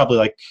 So that's probably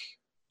like,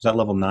 was that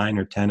level 9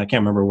 or 10? I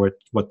can't remember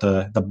what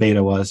the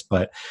beta was,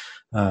 but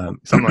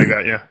something like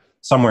that, yeah.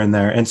 Somewhere in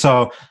there. And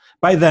so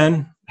by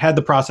then had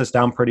the process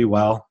down pretty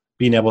well,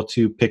 being able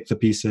to pick the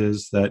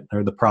pieces that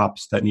are the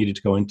props that needed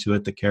to go into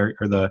it, the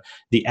character,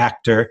 the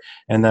actor,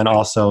 and then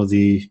also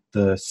the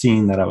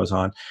scene that I was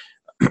on,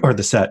 or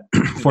the set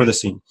for the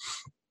scene.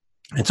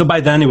 And so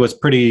by then it was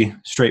pretty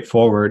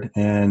straightforward.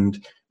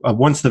 And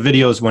once the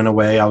videos went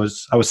away, I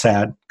was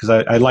sad,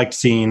 because I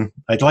liked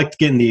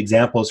getting the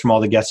examples from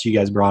all the guests you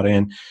guys brought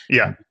in.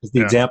 Yeah. Because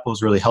the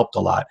examples really helped a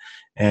lot.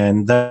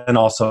 And then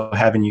also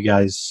having you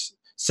guys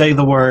say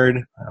the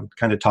word,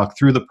 kind of talk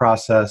through the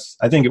process.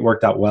 I think it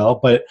worked out well,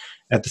 but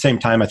at the same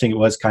time, I think it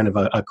was kind of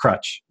a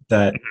crutch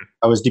that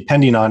I was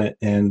depending on it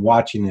and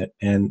watching it,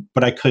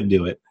 but I could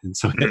do it. And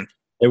so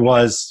it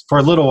was, for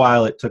a little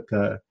while, it took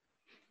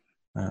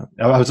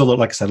I was a little,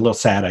 like I said, a little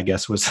sad, I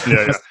guess, was.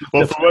 Yeah, yeah.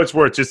 Well, for what it's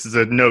worth, just as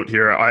a note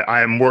here,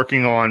 I am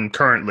working on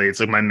currently, it's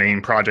like my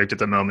main project at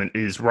the moment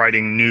is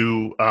writing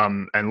new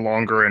and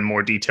longer and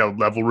more detailed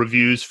level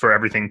reviews for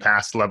everything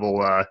past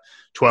level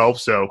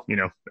 12. So,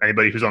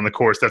 anybody who's on the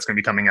course, that's going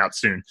to be coming out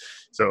soon.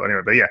 So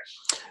anyway, but yeah.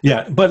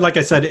 Yeah, but like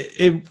I said,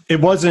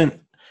 it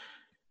wasn't.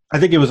 I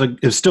think it was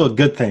still a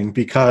good thing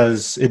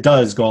because it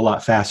does go a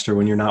lot faster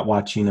when you're not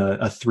watching a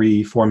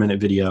 3-4 minute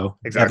video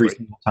Exactly. every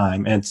single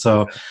time. And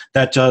so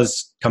that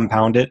does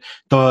compound it.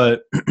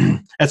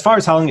 As far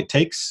as how long it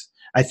takes,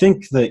 I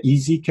think the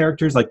easy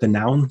characters, like the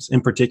nouns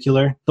in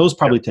particular, those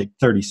probably take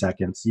 30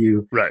 seconds.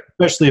 Right.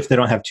 Especially if they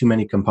don't have too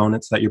many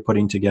components that you're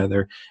putting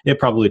together, it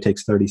probably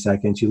takes 30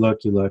 seconds. You look,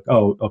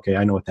 oh, okay,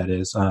 I know what that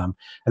is. I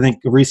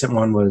think a recent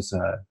one was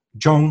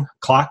Jong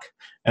clock.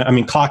 I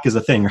mean, clock is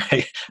a thing,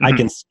 right? Mm-hmm. I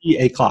can see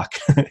a clock.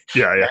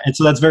 Yeah. And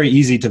so that's very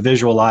easy to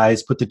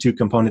visualize, put the two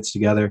components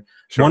together.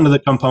 Sure. One of the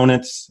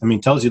components,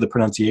 tells you the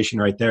pronunciation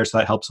right there, so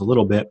that helps a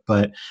little bit.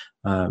 But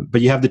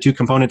you have the two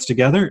components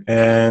together,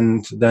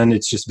 and then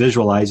it's just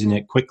visualizing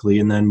it quickly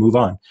and then move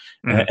on.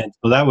 Mm-hmm. And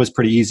so that was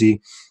pretty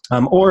easy.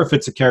 Or if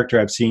it's a character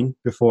I've seen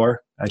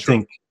before, I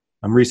think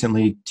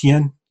recently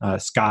Tien,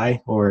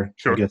 Sky, or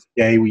I guess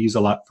Day, we use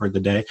a lot for the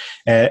day.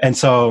 And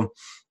so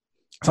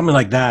something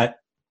like that,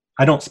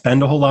 I don't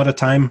spend a whole lot of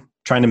time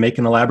trying to make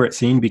an elaborate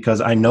scene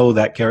because I know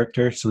that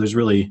character. So there's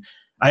really,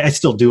 I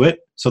still do it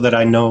so that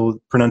I know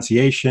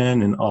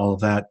pronunciation and all of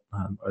that.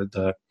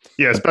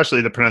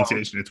 Especially the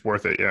pronunciation. It's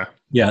worth it. Yeah.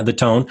 Yeah, the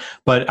tone.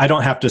 But I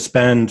don't have to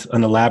spend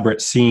an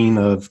elaborate scene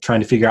of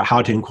trying to figure out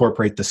how to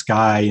incorporate the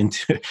sky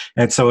into.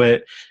 And so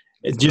it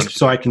just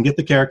so I can get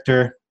the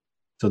character,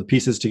 so the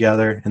pieces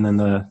together, and then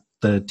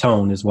the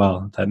tone as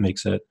well. That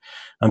makes it.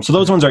 So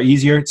those ones are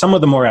easier. Some of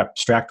the more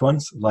abstract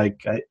ones,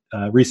 like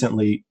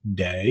recently,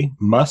 day,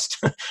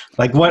 must.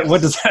 Like what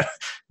does that?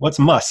 What's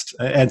must?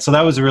 And so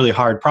that was really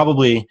hard.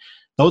 Probably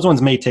those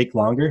ones may take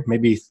longer,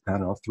 maybe, I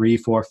don't know, 3,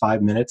 4,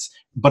 5 minutes.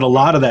 But a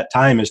lot of that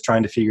time is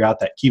trying to figure out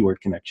that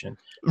keyword connection.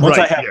 Once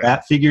I have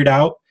that figured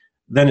out,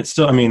 then it's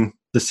still,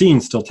 the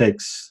scene still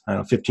takes,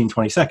 15,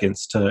 20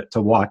 seconds to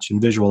watch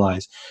and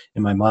visualize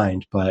in my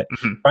mind. But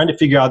trying to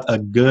figure out a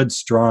good,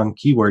 strong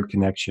keyword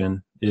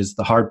connection is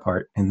the hard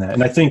part in that.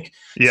 And I think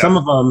some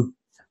of them,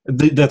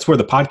 that's where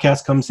the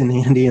podcast comes in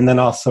handy. And then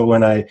also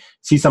when I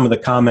see some of the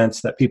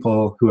comments that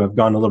people who have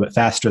gone a little bit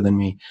faster than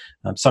me,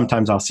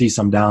 sometimes I'll see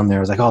some down there. I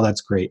was like, oh,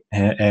 that's great.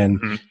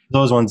 And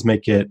those ones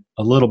make it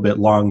a little bit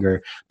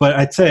longer. But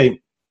I'd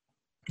say,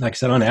 like I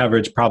said, on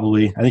average,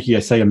 probably, I think you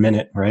guys say a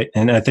minute, right?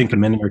 And I think a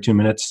minute or 2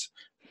 minutes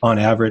on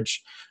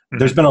average.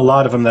 There's been a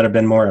lot of them that have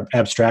been more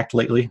abstract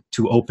lately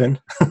to open.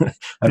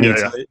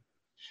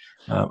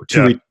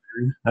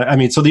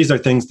 So these are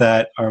things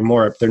that are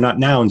more, they're not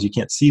nouns, you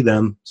can't see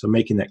them. So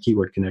making that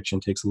keyword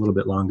connection takes a little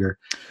bit longer.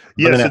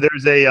 Yeah. So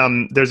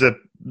there's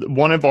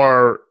one of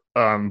our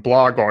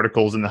blog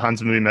articles in the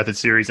Hansa Movie Method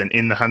series and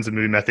in the Hansa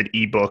Movie Method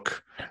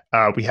ebook,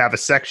 we have a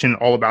section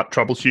all about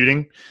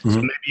troubleshooting. So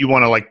maybe you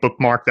want to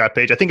bookmark that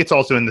page. I think it's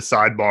also in the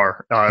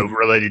sidebar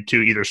related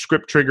to either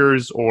script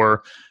triggers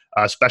or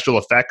special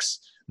effects.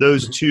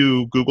 Those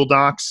two Google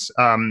Docs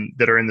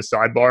that are in the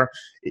sidebar,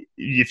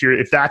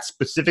 if that's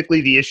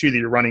specifically the issue that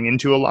you're running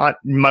into a lot,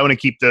 you might want to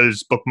keep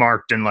those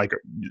bookmarked and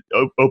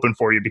open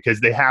for you,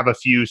 because they have a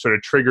few sort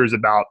of triggers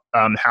about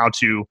how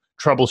to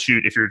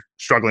troubleshoot if you're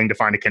struggling to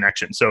find a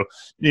connection. So,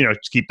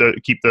 just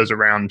keep those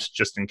around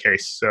just in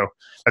case. So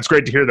that's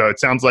great to hear, though. It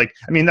sounds like,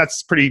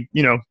 that's pretty,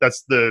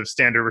 that's the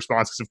standard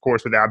response, because of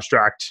course with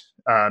abstract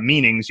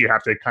meanings, you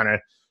have to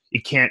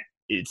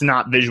it's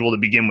not visual to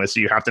begin with, so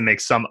you have to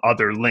make some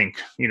other link.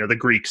 The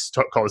Greeks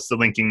call this the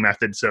linking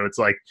method. So it's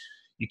like,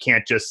 you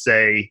can't just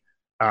say,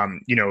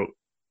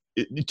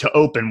 to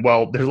open.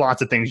 Well, there's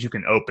lots of things you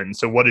can open.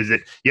 So what is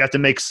it? You have to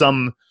make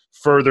some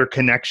further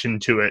connection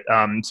to it.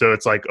 So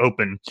it's like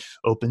open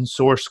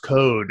source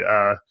code,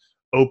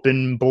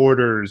 open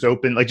borders,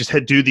 just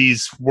do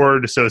these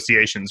word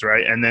associations,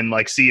 right? And then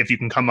see if you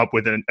can come up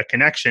with a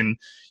connection,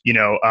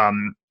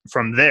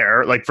 from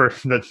there.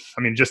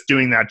 Just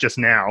doing that just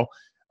now.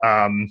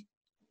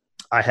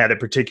 I had a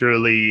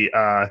particularly,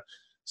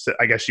 so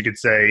I guess you could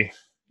say,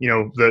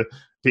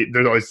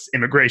 there's always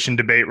immigration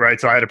debate, right?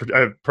 So I had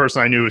a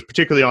person I knew was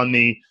particularly on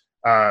the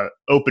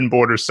open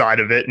borders side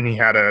of it, and he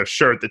had a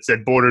shirt that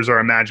said "Borders are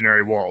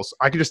imaginary walls."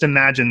 I could just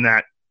imagine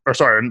that,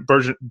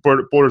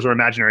 borders are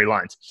imaginary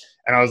lines.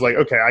 And I was like,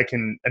 okay, I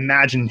can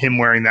imagine him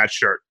wearing that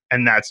shirt.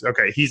 And that's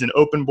okay. He's an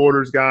open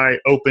borders guy.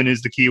 Open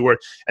is the keyword.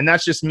 And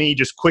that's just me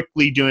just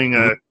quickly doing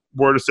a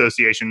word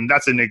association.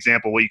 That's an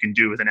example of what you can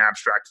do with an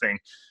abstract thing.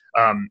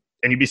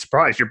 And you'd be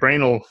surprised. Your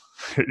brain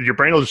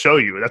will show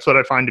you. That's what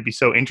I find to be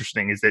so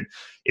interesting, is that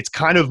it's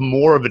kind of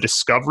more of a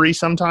discovery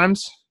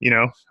sometimes. I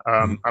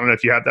don't know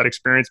if you have that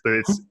experience,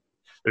 but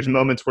there's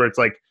moments where it's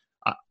like,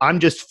 I'm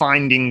just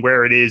finding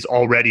where it is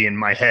already in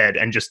my head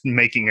and just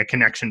making a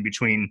connection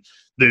between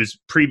those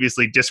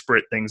previously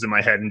disparate things in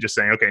my head and just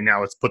saying, okay,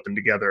 now let's put them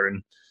together.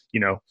 And,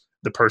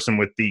 the person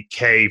with the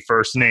K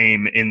first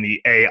name in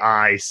the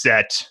AI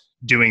set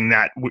doing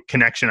that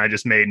connection I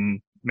just made,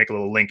 and make a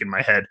little link in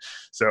my head.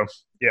 So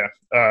yeah,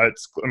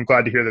 I'm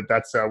glad to hear that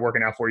that's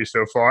working out for you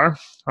so far.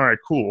 All right,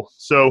 cool.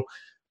 So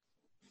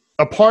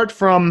apart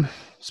from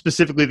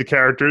specifically the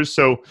characters,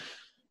 so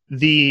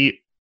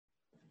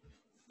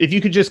if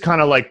you could just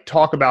kind of like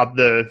talk about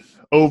the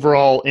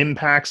overall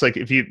impacts, like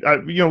if you,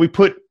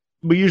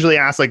 we usually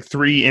ask like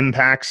 3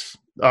 impacts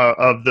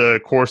of the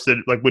course,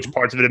 that like which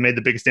parts of it have made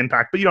the biggest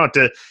impact, but you don't have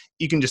to,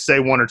 you can just say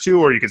 1 or 2,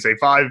 or you can say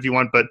 5 if you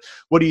want, but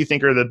what do you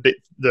think are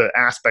the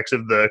aspects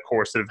of the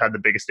course that have had the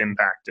biggest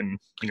impact, and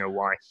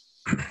why?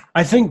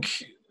 I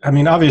think,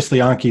 obviously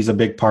Anki is a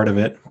big part of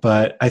it,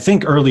 but I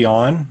think early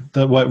on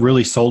what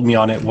really sold me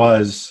on it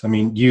was,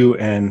 you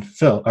and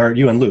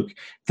Luke,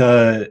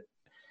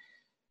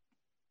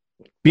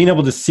 being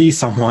able to see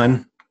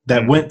someone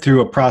that went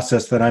through a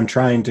process that I'm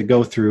trying to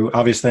go through.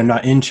 Obviously, I'm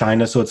not in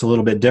China, so it's a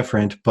little bit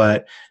different,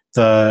 but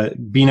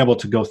being able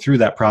to go through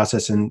that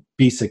process and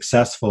be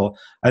successful.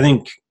 I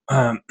think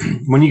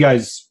when you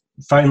guys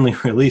finally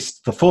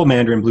released the full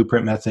Mandarin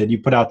Blueprint method, you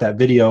put out that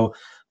video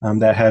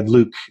that had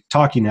Luke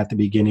talking at the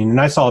beginning, and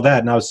I saw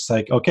that, and I was just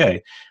like,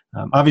 okay.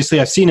 Obviously,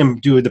 I've seen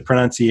him do the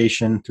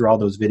pronunciation through all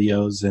those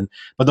videos,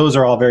 but those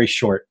are all very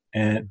short.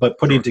 But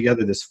putting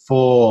together this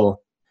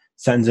full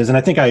sentences, and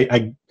I think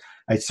I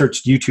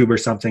searched YouTube or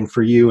something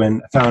for you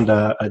and found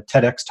a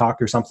TEDx talk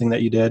or something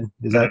that you did.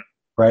 Is that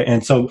right?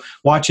 And so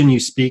watching you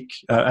speak,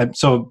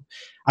 so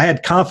I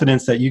had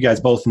confidence that you guys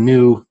both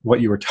knew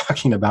what you were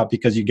talking about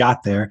because you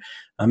got there.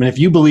 And if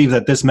you believe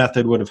that this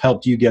method would have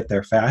helped you get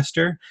there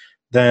faster,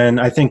 then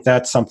I think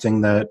that's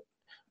something that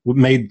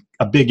made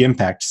a big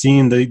impact.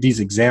 Seeing these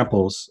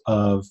examples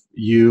of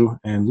you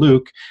and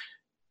Luke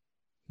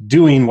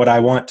doing what I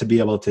want to be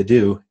able to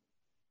do,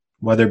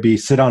 whether it be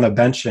sit on a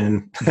bench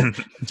and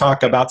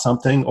talk about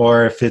something,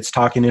 or if it's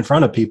talking in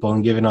front of people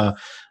and giving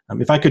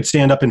if I could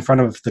stand up in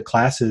front of the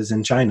classes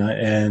in China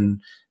and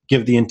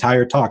give the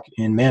entire talk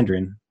in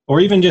Mandarin,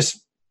 or even just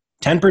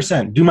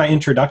 10%, do my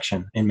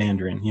introduction in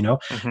Mandarin,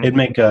 it'd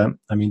make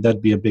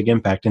that'd be a big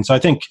impact. And so I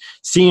think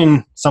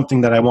seeing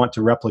something that I want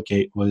to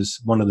replicate was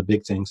one of the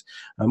big things.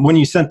 When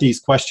you sent these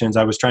questions,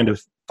 I was trying to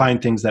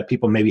find things that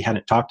people maybe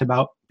hadn't talked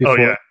about before.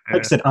 Oh, yeah.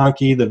 Like I said,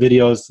 Anki, the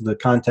videos, the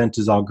content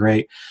is all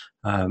great.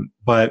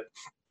 But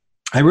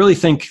I really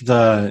think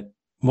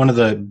one of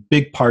the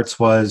big parts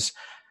was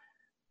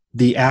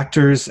the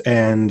actors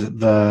and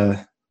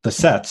the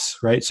sets,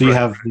 right? So you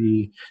have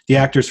the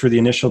actors for the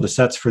initial, the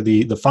sets for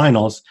the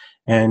finals,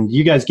 and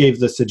you guys gave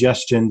the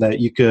suggestion that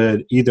you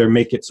could either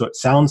make it so it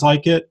sounds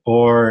like it,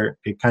 or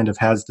it kind of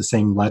has the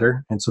same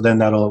letter, and so then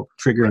that'll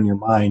trigger in your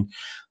mind.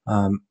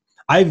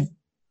 I've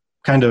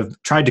kind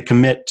of tried to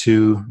commit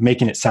to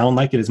making it sound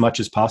like it as much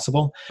as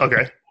possible.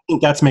 Okay. I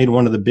think that's made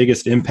one of the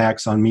biggest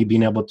impacts on me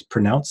being able to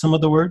pronounce some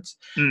of the words.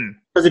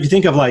 Because if you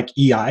think of like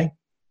EI,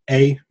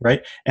 A,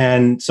 right?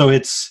 And so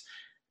it's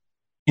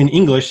in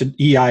English,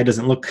 EI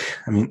doesn't look,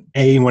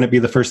 A wouldn't be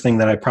the first thing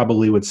that I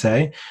probably would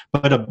say.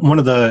 But one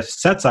of the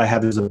sets I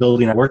have is a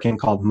building I work in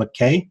called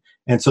McKay.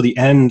 And so the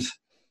end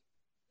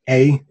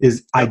A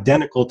is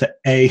identical to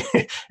A.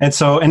 And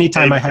so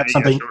anytime I have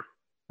something,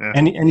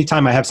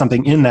 anytime I have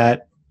something in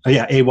that,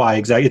 AY,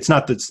 exactly. It's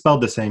not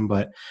spelled the same,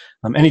 but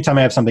anytime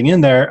I have something in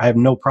there, I have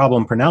no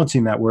problem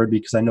pronouncing that word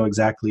because I know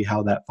exactly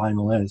how that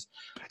final is.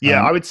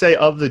 Yeah, I would say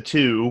of the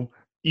two,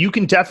 you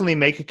can definitely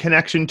make a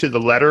connection to the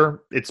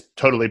letter. It's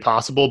totally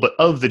possible. But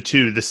of the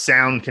two, the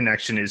sound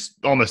connection is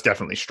almost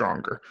definitely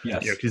stronger.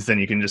 Yes. Because then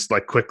you can just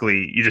like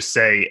quickly, you just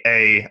say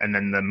A, and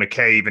then the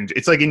McKay even,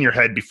 it's like in your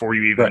head before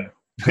you even,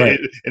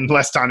 in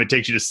less time it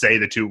takes you to say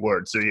the 2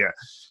 words. So yeah,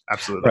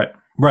 absolutely.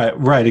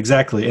 Right,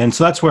 exactly. And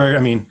so that's where,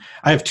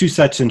 I have 2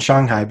 sets in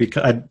Shanghai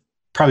because I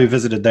probably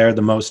visited there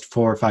the most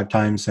 4 or 5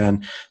 times.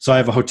 And so I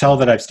have a hotel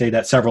that I've stayed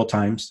at several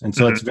times. And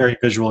so it's very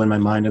visual in my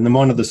mind. And then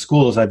one of the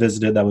schools I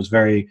visited that was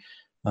very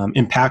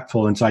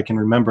impactful. And so I can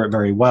remember it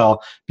very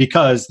well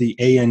because the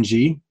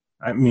ANG,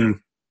 and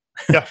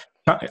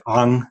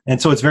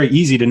so it's very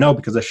easy to know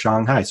because of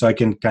Shanghai. So I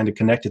can kind of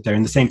connect it there.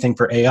 And the same thing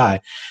for AI.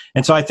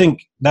 And so I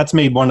think that's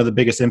made one of the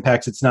biggest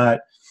impacts. It's not,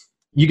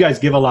 you guys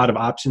give a lot of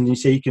options. You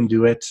say you can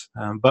do it.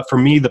 But for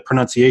me, the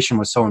pronunciation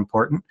was so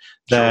important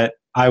that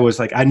I was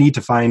like, I need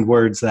to find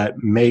words that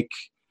make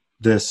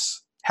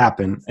this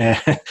happen.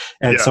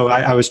 And so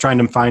I was trying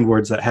to find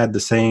words that had the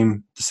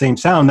same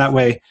sound. That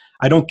way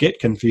I don't get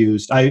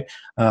confused. So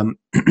I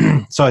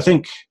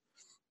think,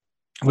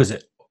 is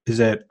it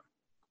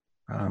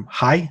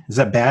hi? Is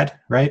that bad,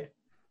 right?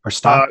 Or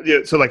stop?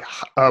 So like,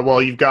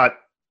 well, you've got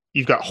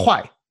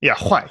huai. Yeah,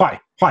 huai.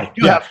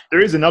 Huai. There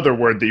is another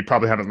word that you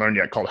probably haven't learned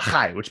yet called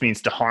hai, which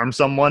means to harm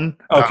someone.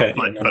 Okay.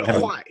 But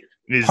huai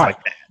is huai.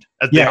 like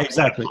bad. Yeah,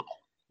 exactly.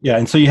 Yeah,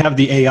 and so you have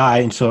the AI,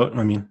 and so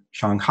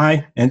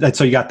Shanghai, and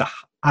so you got the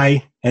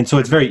I, and so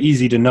it's very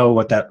easy to know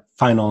what that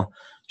final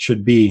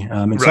should be.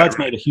 And so that's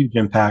made a huge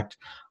impact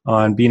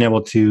on being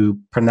able to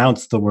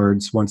pronounce the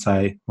words once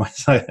I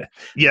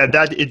yeah,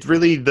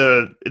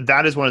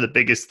 that is one of the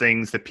biggest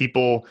things that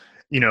people,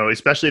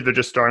 especially if they're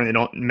just starting, they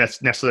don't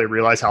necessarily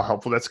realize how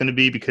helpful that's going to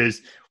be,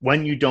 because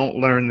when you don't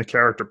learn the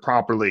character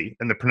properly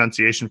and the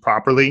pronunciation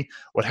properly,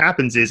 what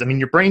happens is,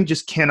 your brain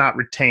just cannot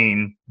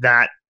retain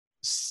that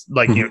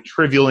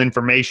trivial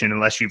information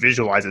unless you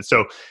visualize it.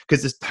 So,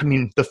 because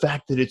the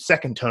fact that it's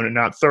second tone and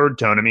not third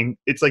tone,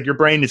 it's like your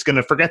brain is going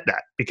to forget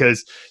that,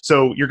 because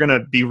so you're going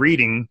to be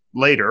reading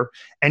later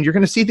and you're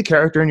going to see the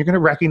character and you're going to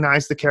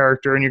recognize the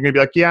character and you're going to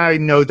be like, yeah, I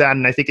know that,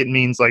 and I think it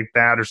means like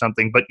that or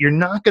something, but you're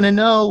not going to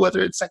know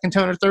whether it's second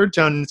tone or third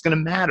tone, and it's going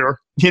to matter,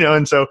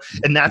 and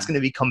that's going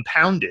to be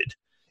compounded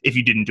if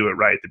you didn't do it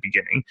right at the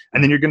beginning.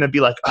 And then you're going to be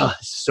like, oh,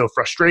 this is so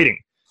frustrating.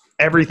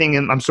 Everything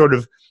I'm sort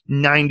of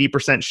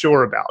 90%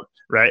 sure about,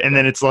 right? And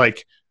then it's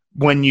like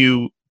when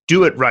you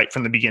do it right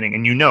from the beginning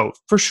and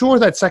for sure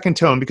that second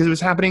tone because it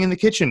was happening in the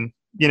kitchen,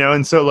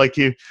 and so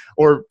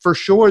or for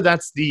sure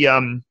that's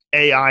the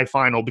AI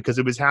final because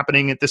it was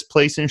happening at this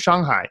place in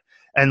Shanghai.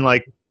 And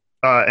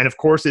and of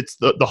course it's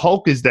the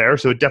Hulk is there,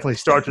 so it definitely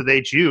starts with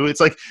HU. It's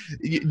like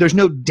there's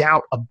no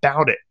doubt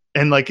about it.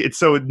 And it's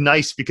so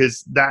nice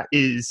because that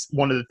is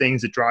one of the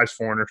things that drives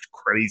foreigners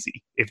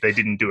crazy if they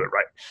didn't do it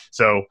right.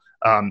 So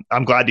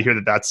I'm glad to hear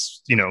that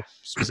that's,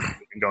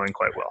 specifically been going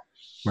quite well.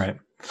 Right.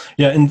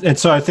 Yeah. And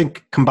so I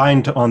think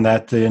combined on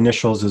that, the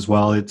initials as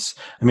well,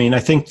 I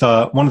think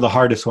one of the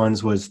hardest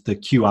ones was the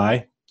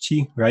QI,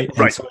 chi, right? And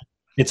right. So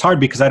it's hard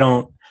because I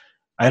don't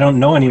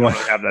know anyone.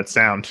 Don't have that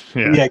sound.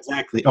 Yeah,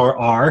 exactly. Or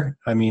R.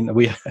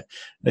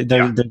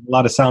 There's a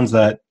lot of sounds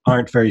that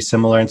aren't very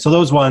similar. And so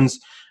those ones,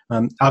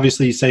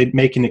 obviously you say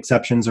making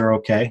exceptions are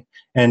okay.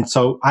 And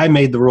so I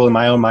made the rule in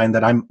my own mind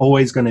that I'm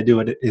always going to do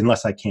it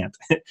unless I can't.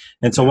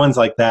 And so ones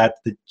like that,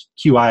 the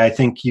QI, I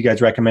think you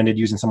guys recommended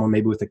using someone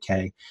maybe with a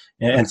K.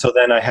 And so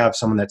then I have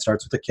someone that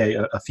starts with a K,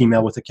 a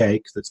female with a K,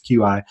 because it's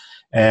QI.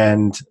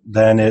 And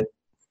then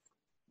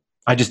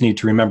I just need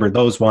to remember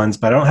those ones,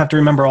 but I don't have to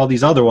remember all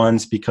these other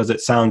ones because it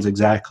sounds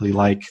exactly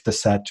like the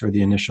set or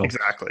the initial.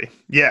 Exactly.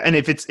 Yeah. And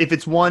if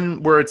it's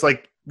one where it's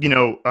like, the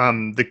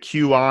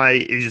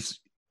QI is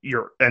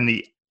and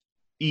the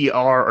ER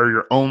are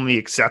your only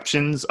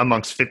exceptions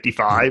amongst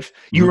 55,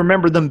 you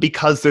remember them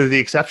because they're the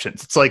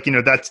exceptions. It's like,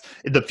 that's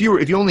the fewer,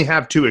 if you only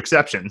have two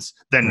exceptions,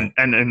 then,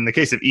 and in the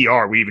case of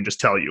ER, we even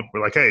just tell you,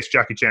 we're like, hey, it's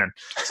Jackie Chan.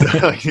 So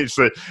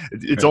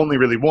it's only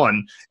really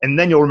one. And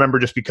then you'll remember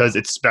just because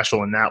it's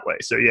special in that way.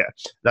 So yeah,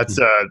 that's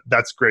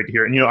great to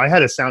hear. And, I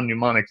had a sound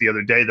mnemonic the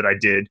other day that I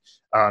did.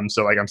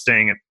 So I'm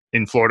staying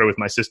in Florida with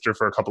my sister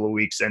for a couple of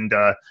weeks, and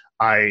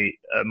my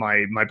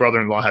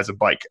brother-in-law has a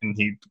bike, and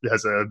he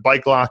has a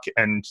bike lock,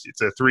 and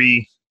it's a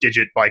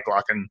 3-digit bike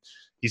lock, and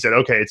he said,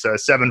 okay, it's a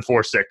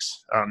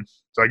 746.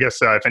 So I guess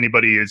if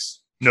anybody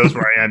knows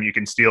where I am, you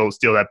can steal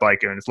that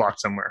bike, and it's locked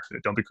somewhere.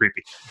 Don't be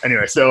creepy.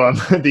 Anyway, so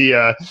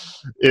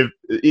if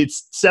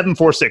it's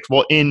 746.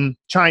 Well, in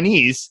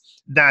Chinese,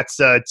 that's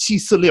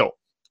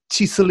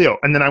 746.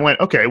 And then I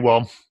went, okay,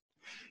 well,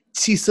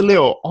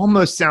 746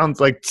 almost sounds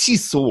like 气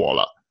死我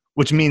了,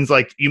 which means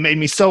like you made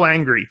me so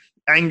angry.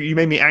 You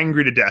made me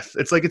angry to death.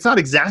 It's like it's not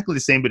exactly the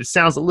same, but it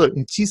sounds a little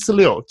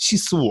 746 气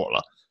死我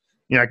了.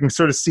 I can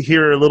sort of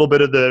hear a little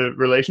bit of the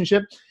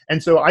relationship.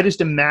 And so I just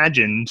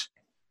imagined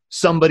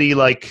somebody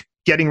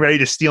getting ready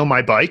to steal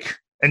my bike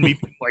and me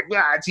like,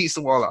 气死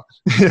我了.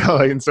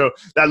 And so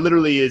that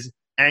literally is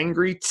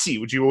angry, 气,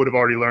 which you would have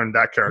already learned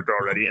that character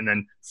already, and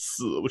then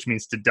死, which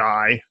means to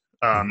die,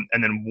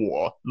 and then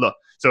我, le.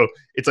 So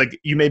it's like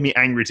you made me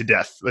angry to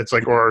death. It's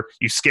like, or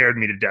you scared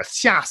me to death.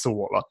 吓死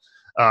我了.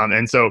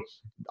 And so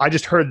I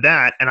just heard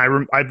that, and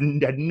I've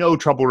had no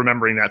trouble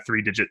remembering that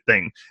 3-digit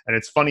thing. And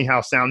it's funny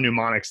how sound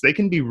mnemonics, they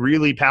can be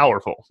really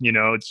powerful.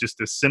 It's just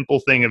a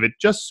simple thing of it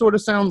just sort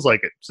of sounds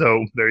like it.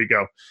 So there you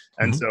go.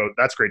 And so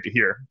that's great to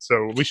hear.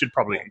 So we should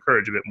probably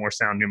encourage a bit more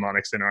sound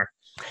mnemonics in our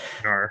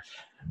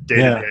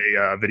day-to-day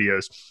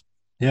videos.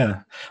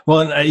 Yeah.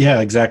 Well, yeah,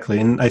 exactly.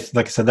 And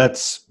like I said,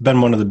 that's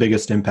been one of the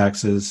biggest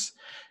impacts is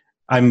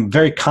I'm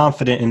very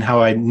confident in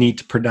how I need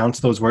to pronounce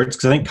those words,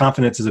 because I think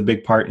confidence is a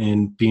big part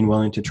in being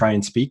willing to try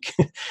and speak.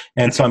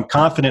 And so I'm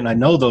confident I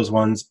know those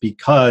ones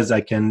because I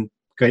can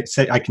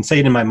say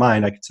it in my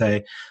mind. I could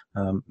say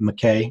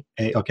McKay,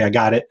 okay, I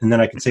got it. And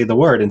then I can say the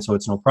word, and so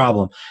it's no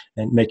problem.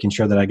 And making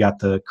sure that I got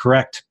the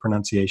correct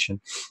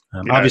pronunciation.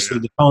 Obviously,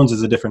 the tones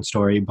is a different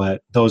story,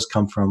 but those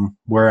come from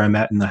where I'm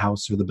at in the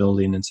house or the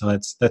building, and so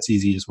that's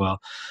easy as well.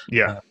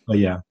 Yeah. But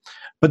yeah.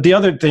 But the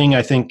other thing,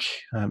 I think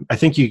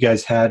you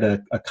guys had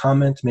a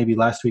comment maybe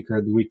last week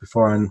or the week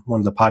before on one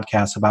of the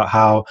podcasts about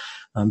how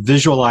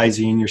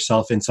visualizing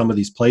yourself in some of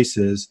these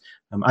places.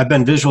 I've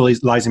been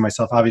visualizing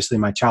myself, obviously,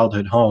 in my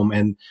childhood home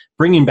and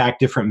bringing back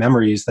different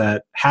memories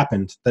that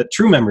happened, that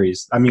true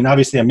memories. I mean,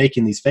 obviously, I'm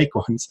making these fake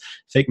ones,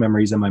 fake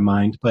memories in my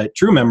mind, but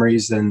true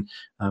memories and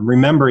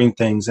remembering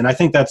things. And I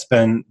think that's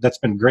been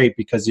great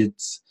because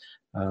it's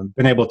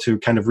been able to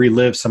kind of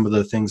relive some of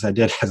the things I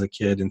did as a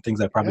kid and things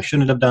I probably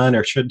shouldn't have done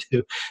or should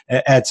do.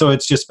 And so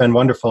it's just been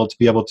wonderful to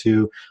be able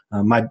to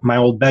my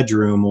old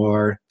bedroom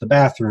or the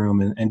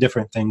bathroom and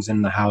different things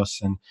in the house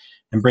and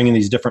bringing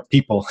these different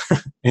people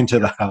into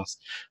the house.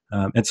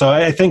 And so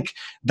I think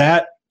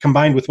that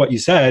combined with what you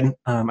said,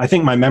 I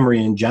think my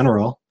memory in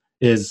general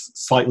is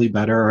slightly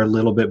better or a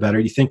little bit better.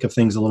 You think of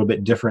things a little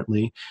bit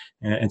differently.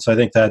 And so I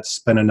think that's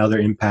been another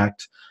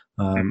impact.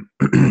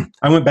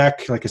 I went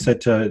back, like I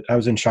said, I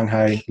was in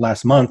Shanghai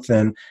last month,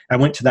 and I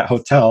went to that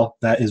hotel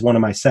that is one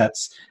of my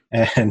sets.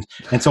 And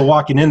so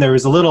walking in there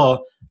was a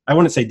little, I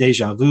wouldn't say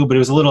deja vu, but it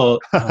was a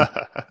little,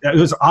 it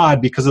was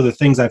odd because of the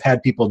things I've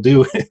had people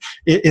do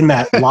in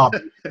that lobby,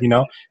 you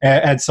know?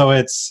 And so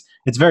it's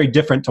very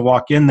different to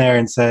walk in there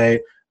and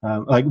say,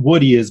 like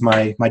Woody is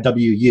my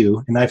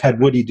WU, and I've had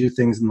Woody do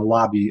things in the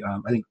lobby.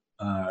 I think,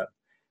 I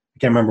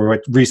can't remember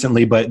what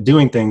recently, but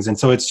doing things. And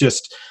so it's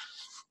just,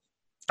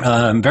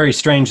 very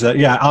strange that,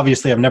 yeah,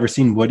 obviously I've never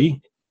seen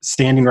Woody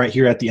standing right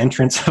here at the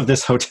entrance of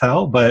this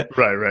hotel, but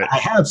right. I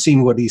have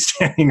seen Woody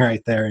standing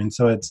right there. And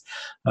so it's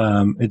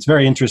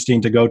very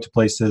interesting to go to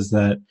places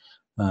that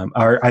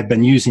I've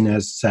been using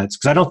as sets,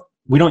 because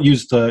we don't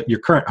use your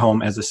current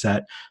home as a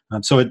set.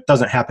 So it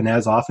doesn't happen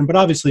as often, but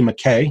obviously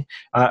McKay,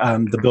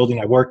 the building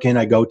I work in,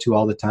 I go to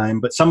all the time,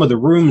 but some of the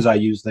rooms I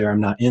use there,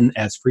 I'm not in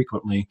as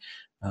frequently.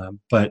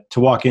 But to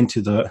walk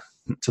into the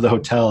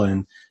hotel,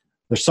 and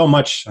there's so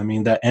much, I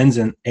mean, that ends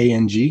in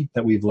ANG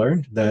that we've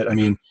learned, that, I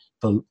mean,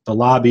 the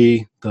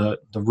lobby, the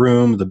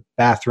room, the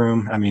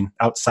bathroom, I mean,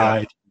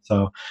 outside. Yeah.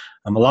 So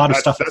a lot of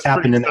stuff that's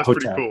happened in the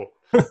hotel. Pretty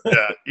cool.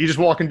 Yeah. You just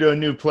walk into a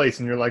new place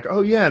and you're like,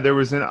 oh yeah, there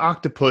was an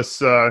octopus,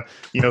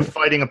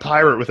 fighting a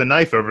pirate with a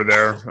knife over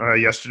there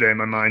yesterday in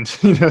my mind.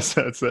 So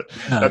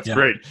that's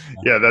great.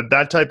 Yeah.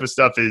 That type of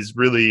stuff is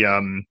really, I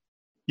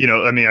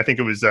mean, I think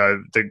it was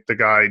the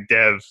guy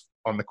Dev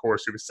on the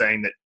course who was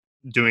saying that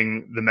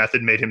doing the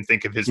method made him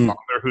think of his father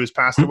who has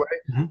passed away.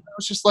 I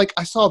was just like,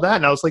 I saw that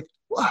and I was like,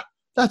 wow,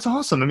 that's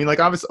awesome. I mean, like,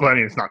 obviously, well, I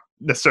mean, it's not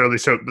necessarily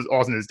so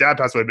awesome that his dad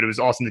passed away, but it was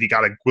awesome that he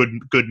got a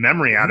good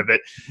memory out of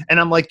it. And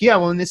I'm like, yeah,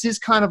 well, and this is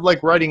kind of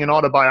like writing an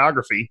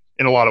autobiography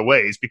in a lot of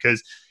ways,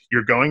 because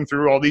you're going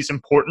through all these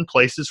important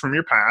places from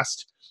your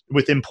past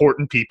with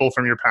important people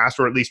from your past,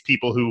 or at least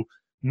people who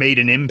made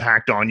an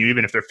impact on you,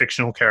 even if they're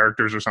fictional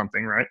characters or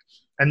something, right?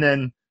 And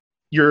then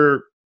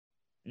you're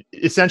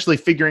essentially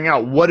figuring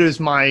out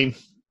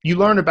you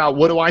learn about,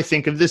 what do I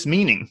think of this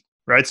meaning,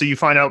 right? So you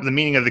find out the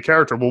meaning of the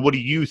character. Well, what do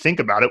you think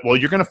about it? Well,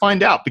 you're going to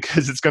find out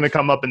because it's going to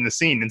come up in the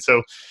scene. And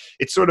so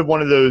it's sort of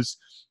one of those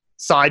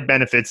side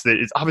benefits that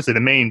is obviously the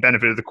main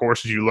benefit of the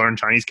course is you learn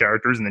Chinese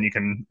characters, and then you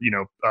can,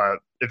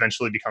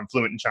 eventually become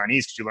fluent in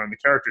Chinese because you learn the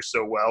characters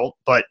so well.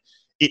 But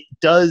it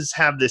does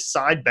have this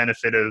side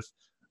benefit of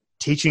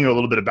teaching you a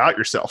little bit about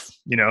yourself,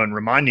 and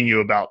reminding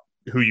you about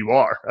who you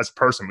are as a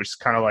person, which is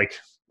kind of like,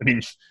 I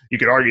mean, you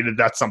could argue that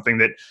that's something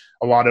that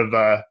a lot of,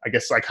 I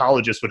guess,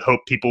 psychologists would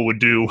hope people would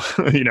do,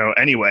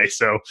 anyway.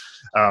 So,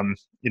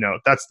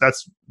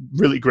 that's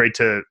really great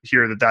to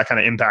hear that kind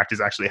of impact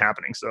is actually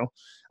happening. So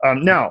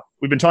now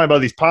we've been talking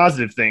about these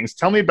positive things.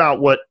 Tell me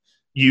about what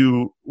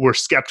you were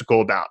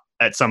skeptical about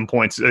at some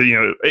points.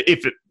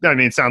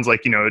 It sounds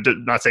like,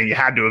 not saying you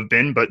had to have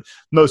been, but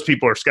most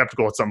people are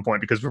skeptical at some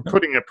point because we're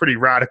putting a pretty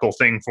radical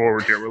thing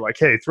forward here. We're like,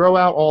 hey, throw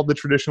out all the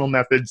traditional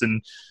methods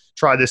and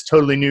try this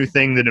totally new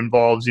thing that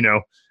involves,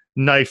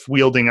 knife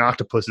wielding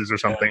octopuses or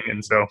something.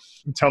 And so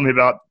tell me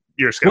about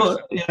your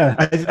skepticism. Well, yeah,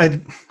 I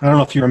don't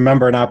know if you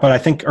remember or not, but I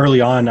think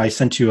early on I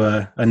sent you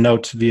a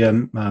note via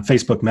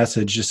Facebook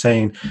message just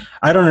saying,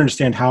 I don't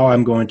understand how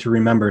I'm going to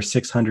remember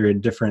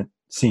 600 different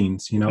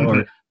scenes,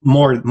 or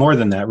more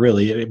than that,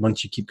 really,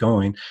 once you keep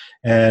going.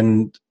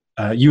 And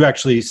you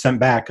actually sent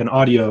back an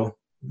audio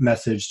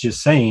message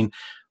just saying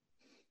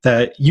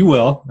that you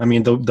will. I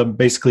mean, the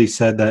basically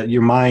said that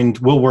your mind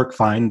will work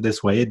fine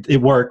this way.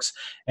 It works.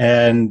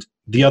 And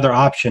the other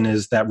option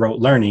is that rote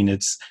learning.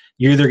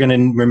 You're either going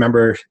to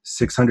remember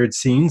 600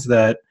 scenes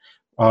that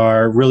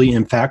are really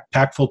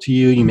impactful to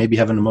you, you maybe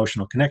have an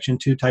emotional connection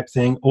to type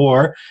thing,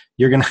 or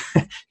you're going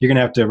to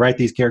have to write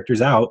these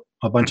characters out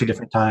a bunch of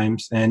different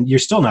times, and you're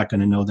still not going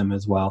to know them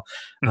as well.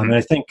 And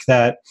I think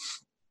that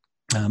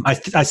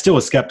I still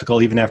was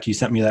skeptical even after you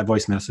sent me that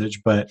voice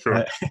message, but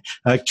sure.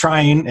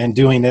 Trying and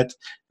doing it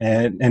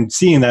and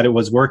seeing that it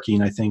was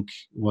working, I think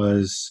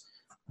was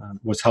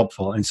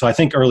helpful. And so I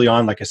think early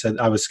on, like I said,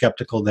 I was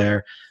skeptical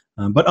there,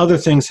 but other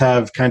things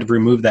have kind of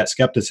removed that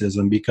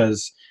skepticism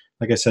because,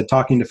 like I said,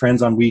 talking to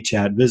friends on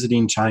WeChat,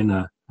 visiting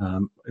China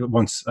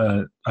once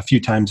a few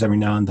times every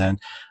now and then,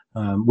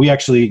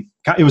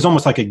 it was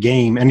almost like a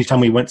game. Anytime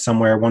we went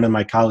somewhere, one of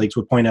my colleagues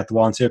would point at the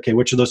wall and say, okay,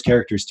 which of those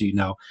characters do you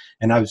know?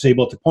 And I was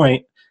able to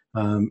point,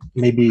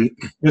 maybe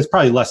it was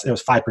probably less, it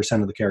was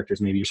 5% of the characters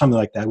maybe, or something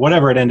like that.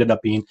 Whatever it ended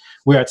up being,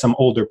 we're at some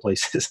older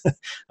places,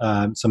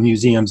 some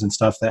museums and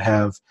stuff that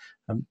have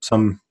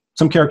some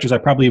characters I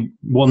probably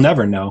will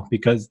never know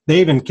because they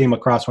even came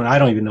across one. I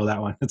don't even know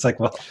that one. It's like,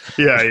 well,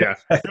 yeah.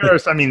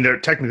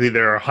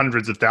 There are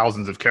hundreds of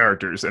thousands of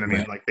characters. And I mean,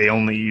 right. Like they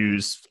only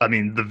use,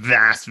 the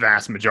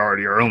vast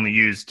majority are only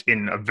used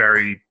in a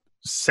very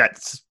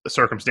set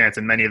circumstance,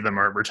 and many of them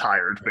are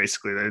retired.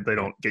 Basically, they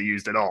don't get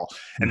used at all.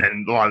 And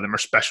then a lot of them are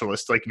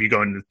specialists. Like if you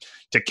go into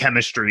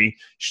chemistry,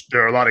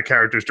 there are a lot of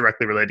characters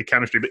directly related to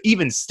chemistry. But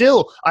even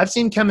still, I've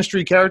seen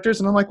chemistry characters,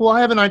 and I'm like, well,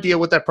 I have an idea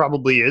what that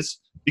probably is,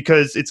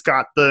 because it's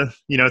got the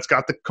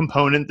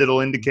component that'll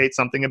indicate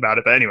something about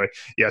it. But anyway,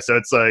 yeah. So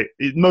it's like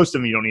most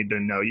of them you don't need to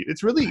know.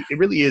 It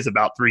really is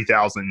about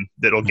 3,000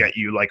 that'll get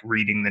you like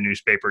reading the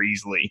newspaper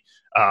easily.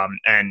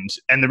 And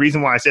the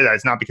reason why I say that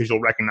is not because you'll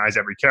recognize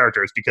every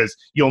character. It's because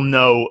you'll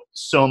know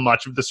so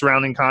much of the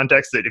surrounding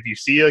context that if you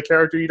see a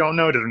character you don't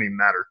know, it doesn't even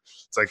matter.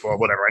 It's like, well,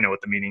 whatever. I know what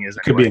the meaning is.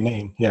 Anyway. Could be a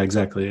name. Yeah,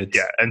 exactly.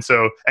 Yeah, and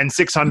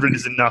 600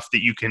 is enough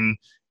that you can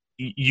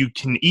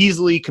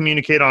easily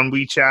communicate on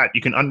WeChat.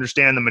 You can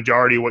understand the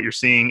majority of what you're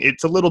seeing.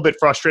 It's a little bit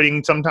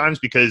frustrating sometimes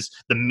because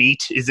the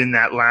meat is in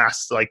that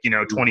last 20%,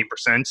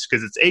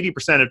 because it's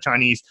 80% of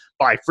Chinese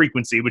by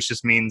frequency, which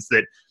just means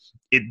that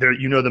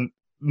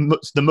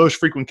the most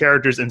frequent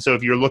characters. And so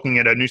if you're looking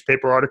at a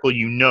newspaper article,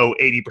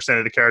 80%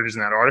 of the characters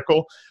in that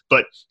article,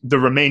 but the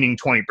remaining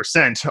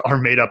 20% are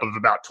made up of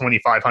about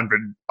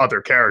 2,500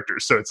 other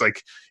characters. So it's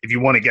like, if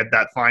you want to get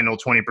that final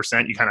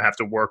 20%, you kind of have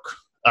to work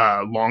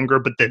longer.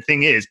 But the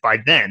thing is, by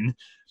then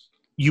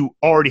you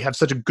already have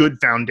such a good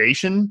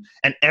foundation,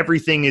 and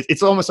everything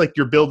it's almost like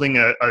you're building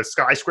a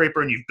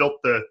skyscraper, and you've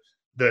built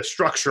the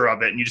structure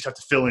of it, and you just have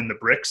to fill in the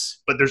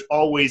bricks, but there's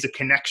always a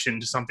connection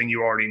to something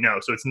you already know.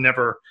 So it's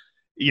never,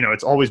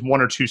 it's always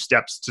one or two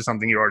steps to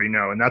something you already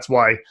know. And that's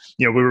why,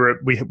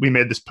 we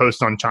made this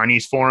post on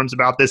Chinese forums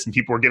about this, and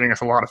people were giving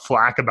us a lot of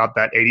flack about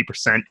that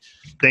 80%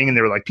 thing. And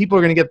they were like, people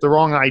are going to get the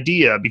wrong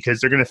idea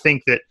because they're going to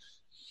think that,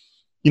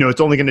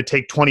 it's only going to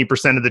take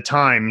 20% of the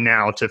time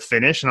now to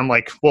finish. And I'm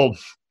like, well,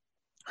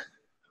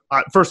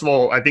 first of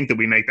all, I think that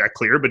we make that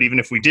clear, but even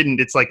if we didn't,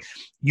 it's like,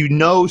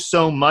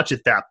 so much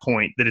at that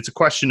point that it's a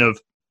question of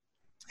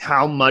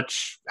how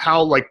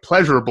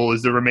pleasurable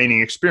is the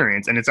remaining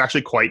experience. And it's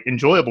actually quite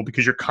enjoyable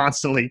because you're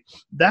constantly,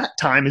 that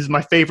time is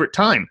my favorite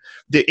time,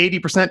 the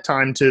 80%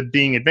 time to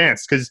being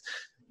advanced, because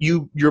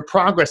your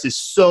progress is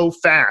so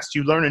fast.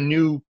 You learn a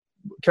new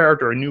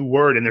character, a new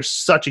word, and there's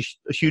such a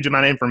huge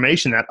amount of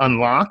information that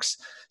unlocks.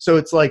 So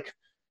it's like,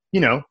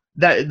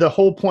 that the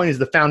whole point is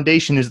the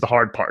foundation is the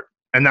hard part,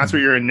 and that's where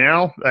you're in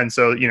now. And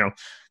so,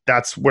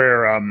 that's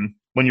where,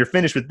 when you're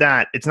finished with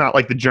that, it's not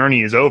like the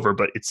journey is over,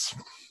 but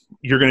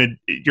you're going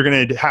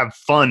to have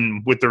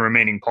fun with the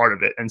remaining part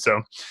of it. And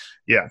so,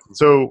 yeah.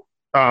 So,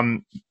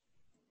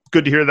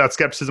 good to hear that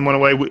skepticism went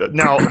away.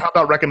 Now, how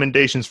about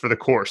recommendations for the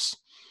course?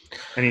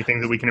 Anything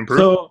that we can improve?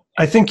 So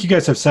I think you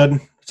guys have said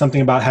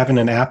something about having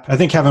an app. I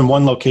think having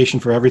one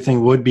location for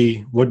everything would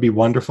be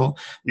wonderful.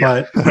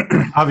 Yeah. But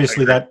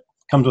obviously that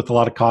comes with a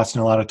lot of cost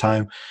and a lot of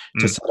time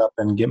to set up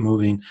and get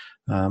moving.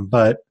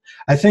 But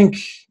I think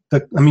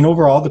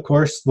overall the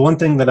course, the one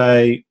thing that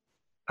I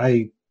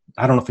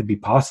don't know if it'd be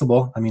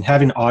possible.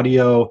 Having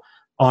audio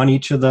on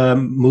each of the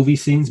movie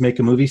scenes, make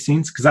a movie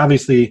scenes. Because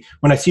obviously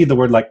when I see the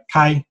word like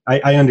Kai,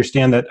 I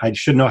understand that I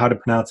should know how to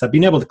pronounce that.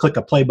 Being able to click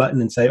a play button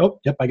and say, oh,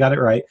 yep, I got it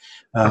right.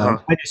 I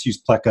just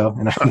use Pleco,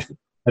 and I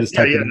just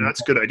type it in.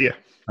 That's a good idea.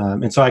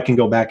 And so I can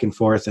go back and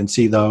forth and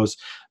see those.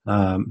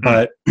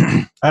 But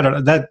I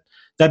don't know,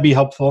 that'd be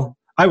helpful.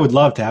 I would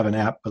love to have an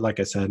app, but like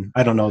I said,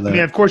 I don't know that.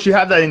 Of course you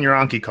have that in your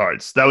Anki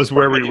cards. That was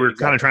where we were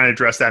kind of trying to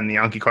address that in the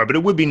Anki card, but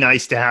it would be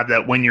nice to have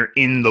that when you're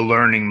in the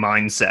learning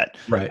mindset.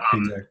 Right.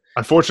 Exactly.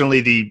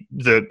 Unfortunately,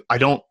 I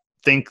don't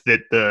think that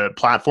the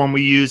platform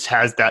we use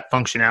has that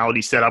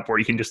functionality set up where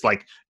you can just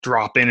like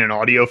drop in an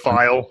audio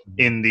file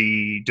in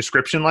the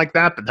description like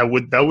that. But that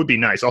would be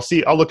nice.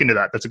 I'll look into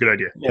that. That's a good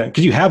idea. Yeah,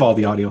 because you have all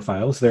the audio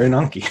files. They're in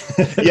Anki.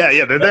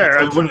 yeah, they're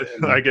there. It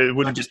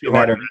wouldn't just be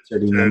hard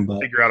to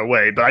figure out a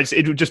way. But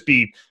it would just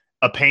be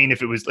a pain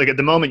if it was like at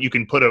the moment you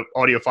can put an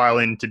audio file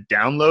in to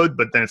download,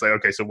 but then it's like,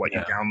 okay, so what, you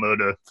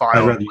download a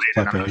file? It'd be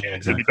better if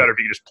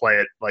you could just play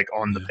it like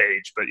on the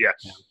page. But yeah.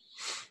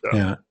 So.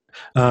 Yeah.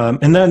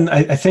 And then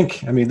I think,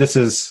 this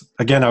is,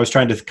 again, I was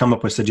trying to come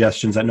up with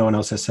suggestions that no one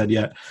else has said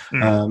yet.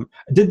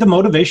 Did the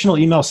motivational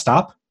email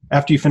stop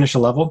after you finish a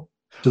level?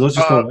 Do those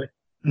just go away?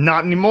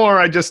 Not anymore.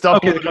 I just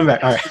uploaded come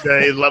back. All right.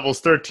 Today, levels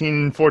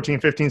 13, 14,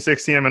 15,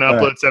 16. I'm going to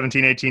upload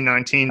 17, 18,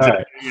 19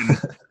 today. Right.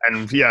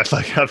 And yeah, it's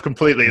like I've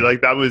completely,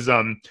 like that was,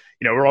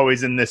 we're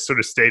always in this sort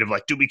of state of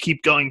like, do we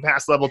keep going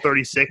past level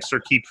 36 or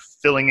keep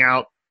filling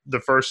out the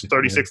first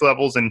 36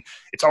 levels? And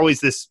it's always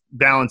this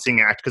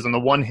balancing act, because on the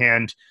one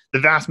hand, the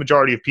vast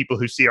majority of people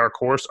who see our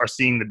course are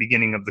seeing the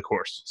beginning of the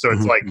course. So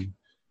it's like,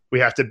 we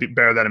have to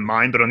bear that in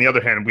mind. But on the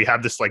other hand, we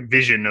have this like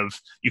vision of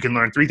you can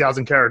learn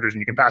 3,000 characters and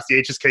you can pass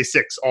the HSK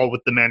 6 all with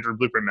the Mandarin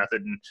Blueprint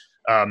method. And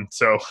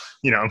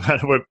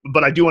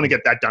but I do want to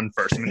get that done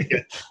first. I'm going to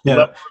get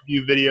level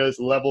review videos,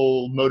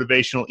 level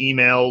motivational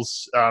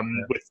emails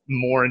with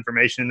more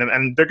information in them.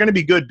 And they're going to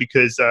be good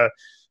because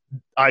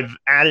I've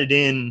added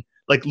in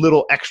like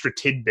little extra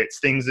tidbits,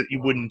 things that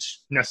you wouldn't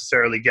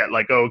necessarily get.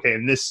 Like, oh, okay,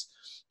 in this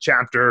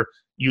chapter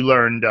you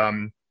learned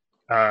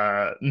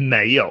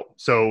没有.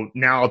 So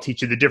now I'll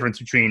teach you the difference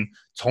between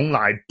从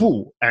来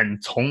不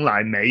and 从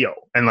来没有.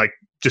 And like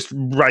just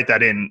write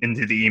that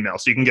into the email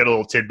so you can get a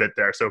little tidbit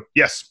there. So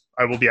yes,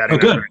 I will be adding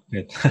that.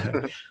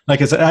 Good.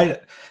 Like I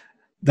said,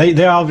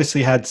 they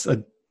obviously had I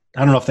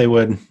don't know if they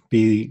would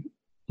be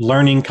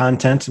learning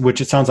content,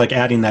 which it sounds like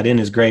adding that in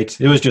is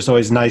great. It was just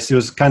always nice. It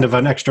was kind of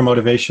an extra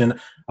motivation.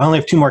 I only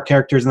have 2 more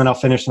characters and then I'll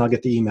finish and I'll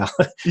get the email.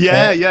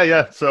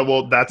 Yeah. So,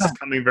 well, that's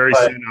coming very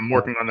soon. I'm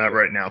working on that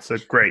right now. So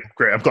great.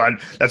 I'm glad.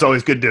 That's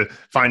always good to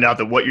find out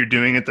that what you're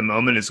doing at the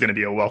moment is going to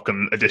be a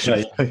welcome addition.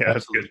 Yeah,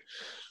 that's good.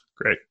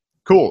 Great.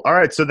 Cool. All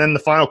right. So then the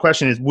final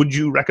question is, would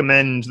you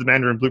recommend the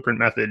Mandarin Blueprint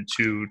method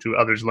to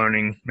others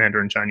learning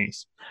Mandarin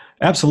Chinese?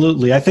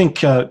 Absolutely. I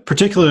think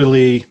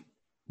particularly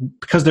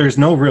because there's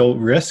no real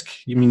risk.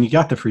 I mean, you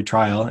got the free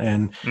trial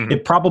and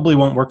it probably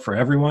won't work for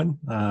everyone.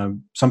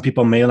 Some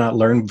people may not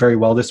learn very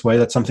well this way.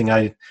 That's something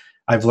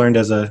I've learned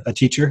as a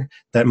teacher,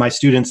 that my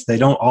students, they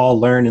don't all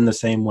learn in the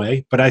same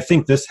way. But I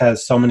think this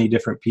has so many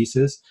different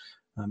pieces.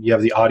 You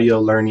have the audio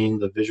learning,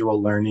 the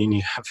visual learning.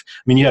 You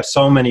have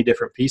so many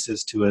different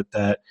pieces to it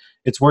that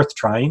it's worth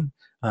trying.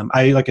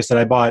 Like I said,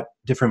 I bought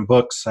different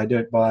books.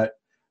 Bought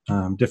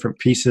different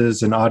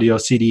pieces and audio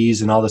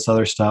CDs and all this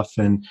other stuff.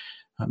 And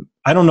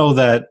I don't know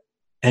that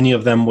any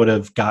of them would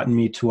have gotten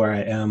me to where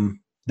I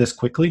am this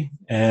quickly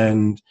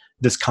and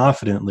this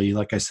confidently.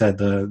 Like I said,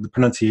 the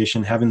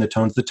pronunciation, having the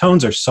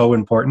tones are so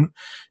important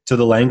to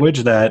the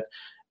language that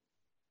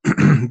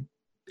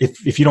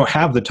if you don't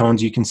have the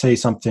tones, you can say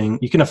something,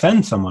 you can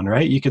offend someone,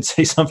 right? You could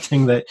say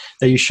something that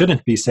you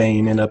shouldn't be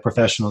saying in a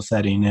professional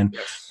setting.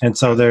 And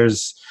so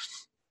there's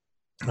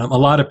a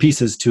lot of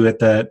pieces to it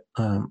that,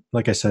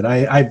 like I said,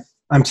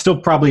 I'm still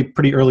probably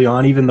pretty early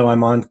on, even though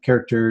I'm on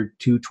character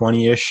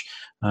 220-ish.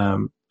 I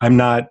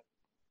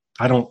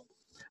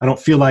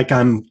feel like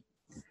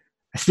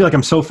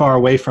I'm so far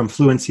away from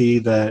fluency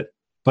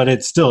but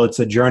it's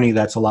a journey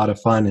that's a lot of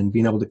fun, and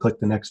being able to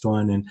click the next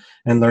one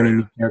and learning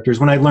new characters.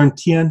 When I learned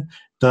Tian,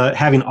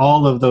 having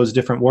all of those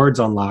different words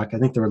on lock, I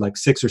think there were like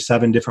 6 or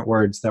 7 different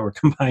words that were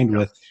combined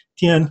with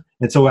Tian.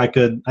 And so I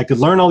could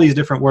learn all these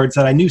different words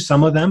that I knew.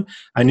 Some of them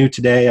I knew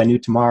today, I knew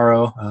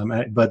tomorrow,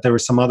 but there were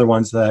some other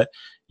ones that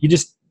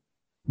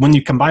when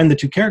you combine the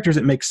 2 characters,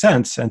 it makes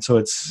sense. And so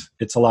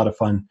it's a lot of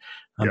fun.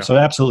 So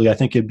absolutely, I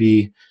think it'd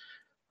be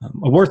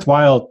a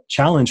worthwhile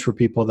challenge for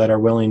people that are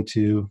willing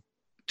to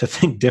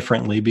think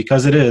differently,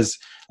 because it is,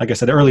 like I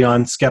said, early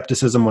on,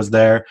 skepticism was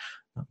there.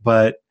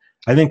 But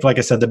I think, like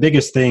I said, the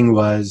biggest thing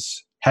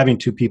was having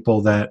 2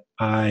 people that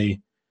I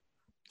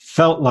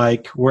felt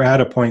like were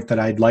at a point that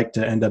I'd like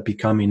to end up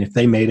becoming. If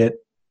they made it,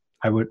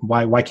 I would.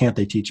 Why can't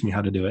they teach me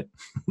how to do it?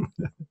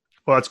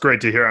 Well, that's great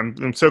to hear.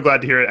 I'm so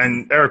glad to hear it.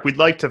 And Eric, we'd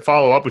like to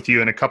follow up with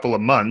you in a couple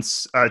of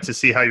months to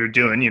see how you're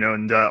doing,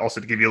 and also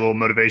to give you a little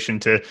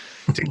motivation to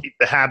keep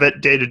the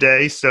habit day to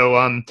day.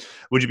 So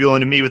would you be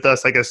willing to meet with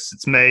us? I guess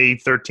it's May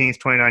 13th,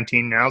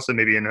 2019 now. So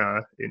maybe in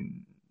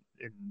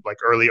like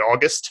early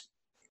August.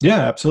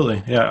 Yeah,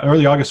 absolutely. Yeah.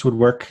 Early August would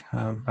work.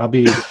 I'll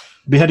be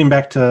heading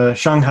back to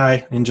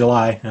Shanghai in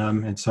July.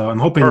 And so I'm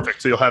hoping.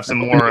 Perfect. So you'll have some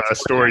more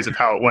stories of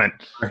how it went.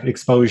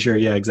 Exposure.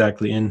 Yeah,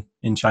 exactly.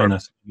 In China.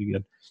 So it'll be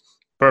good.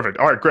 Perfect.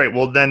 All right, great.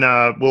 Well, then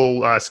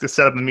we'll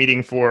set up a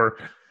meeting for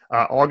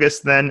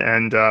August then.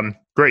 And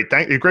great.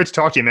 Great to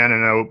talk to you, man.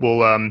 And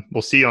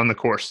we'll see you on the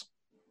course.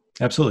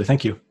 Absolutely.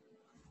 Thank you.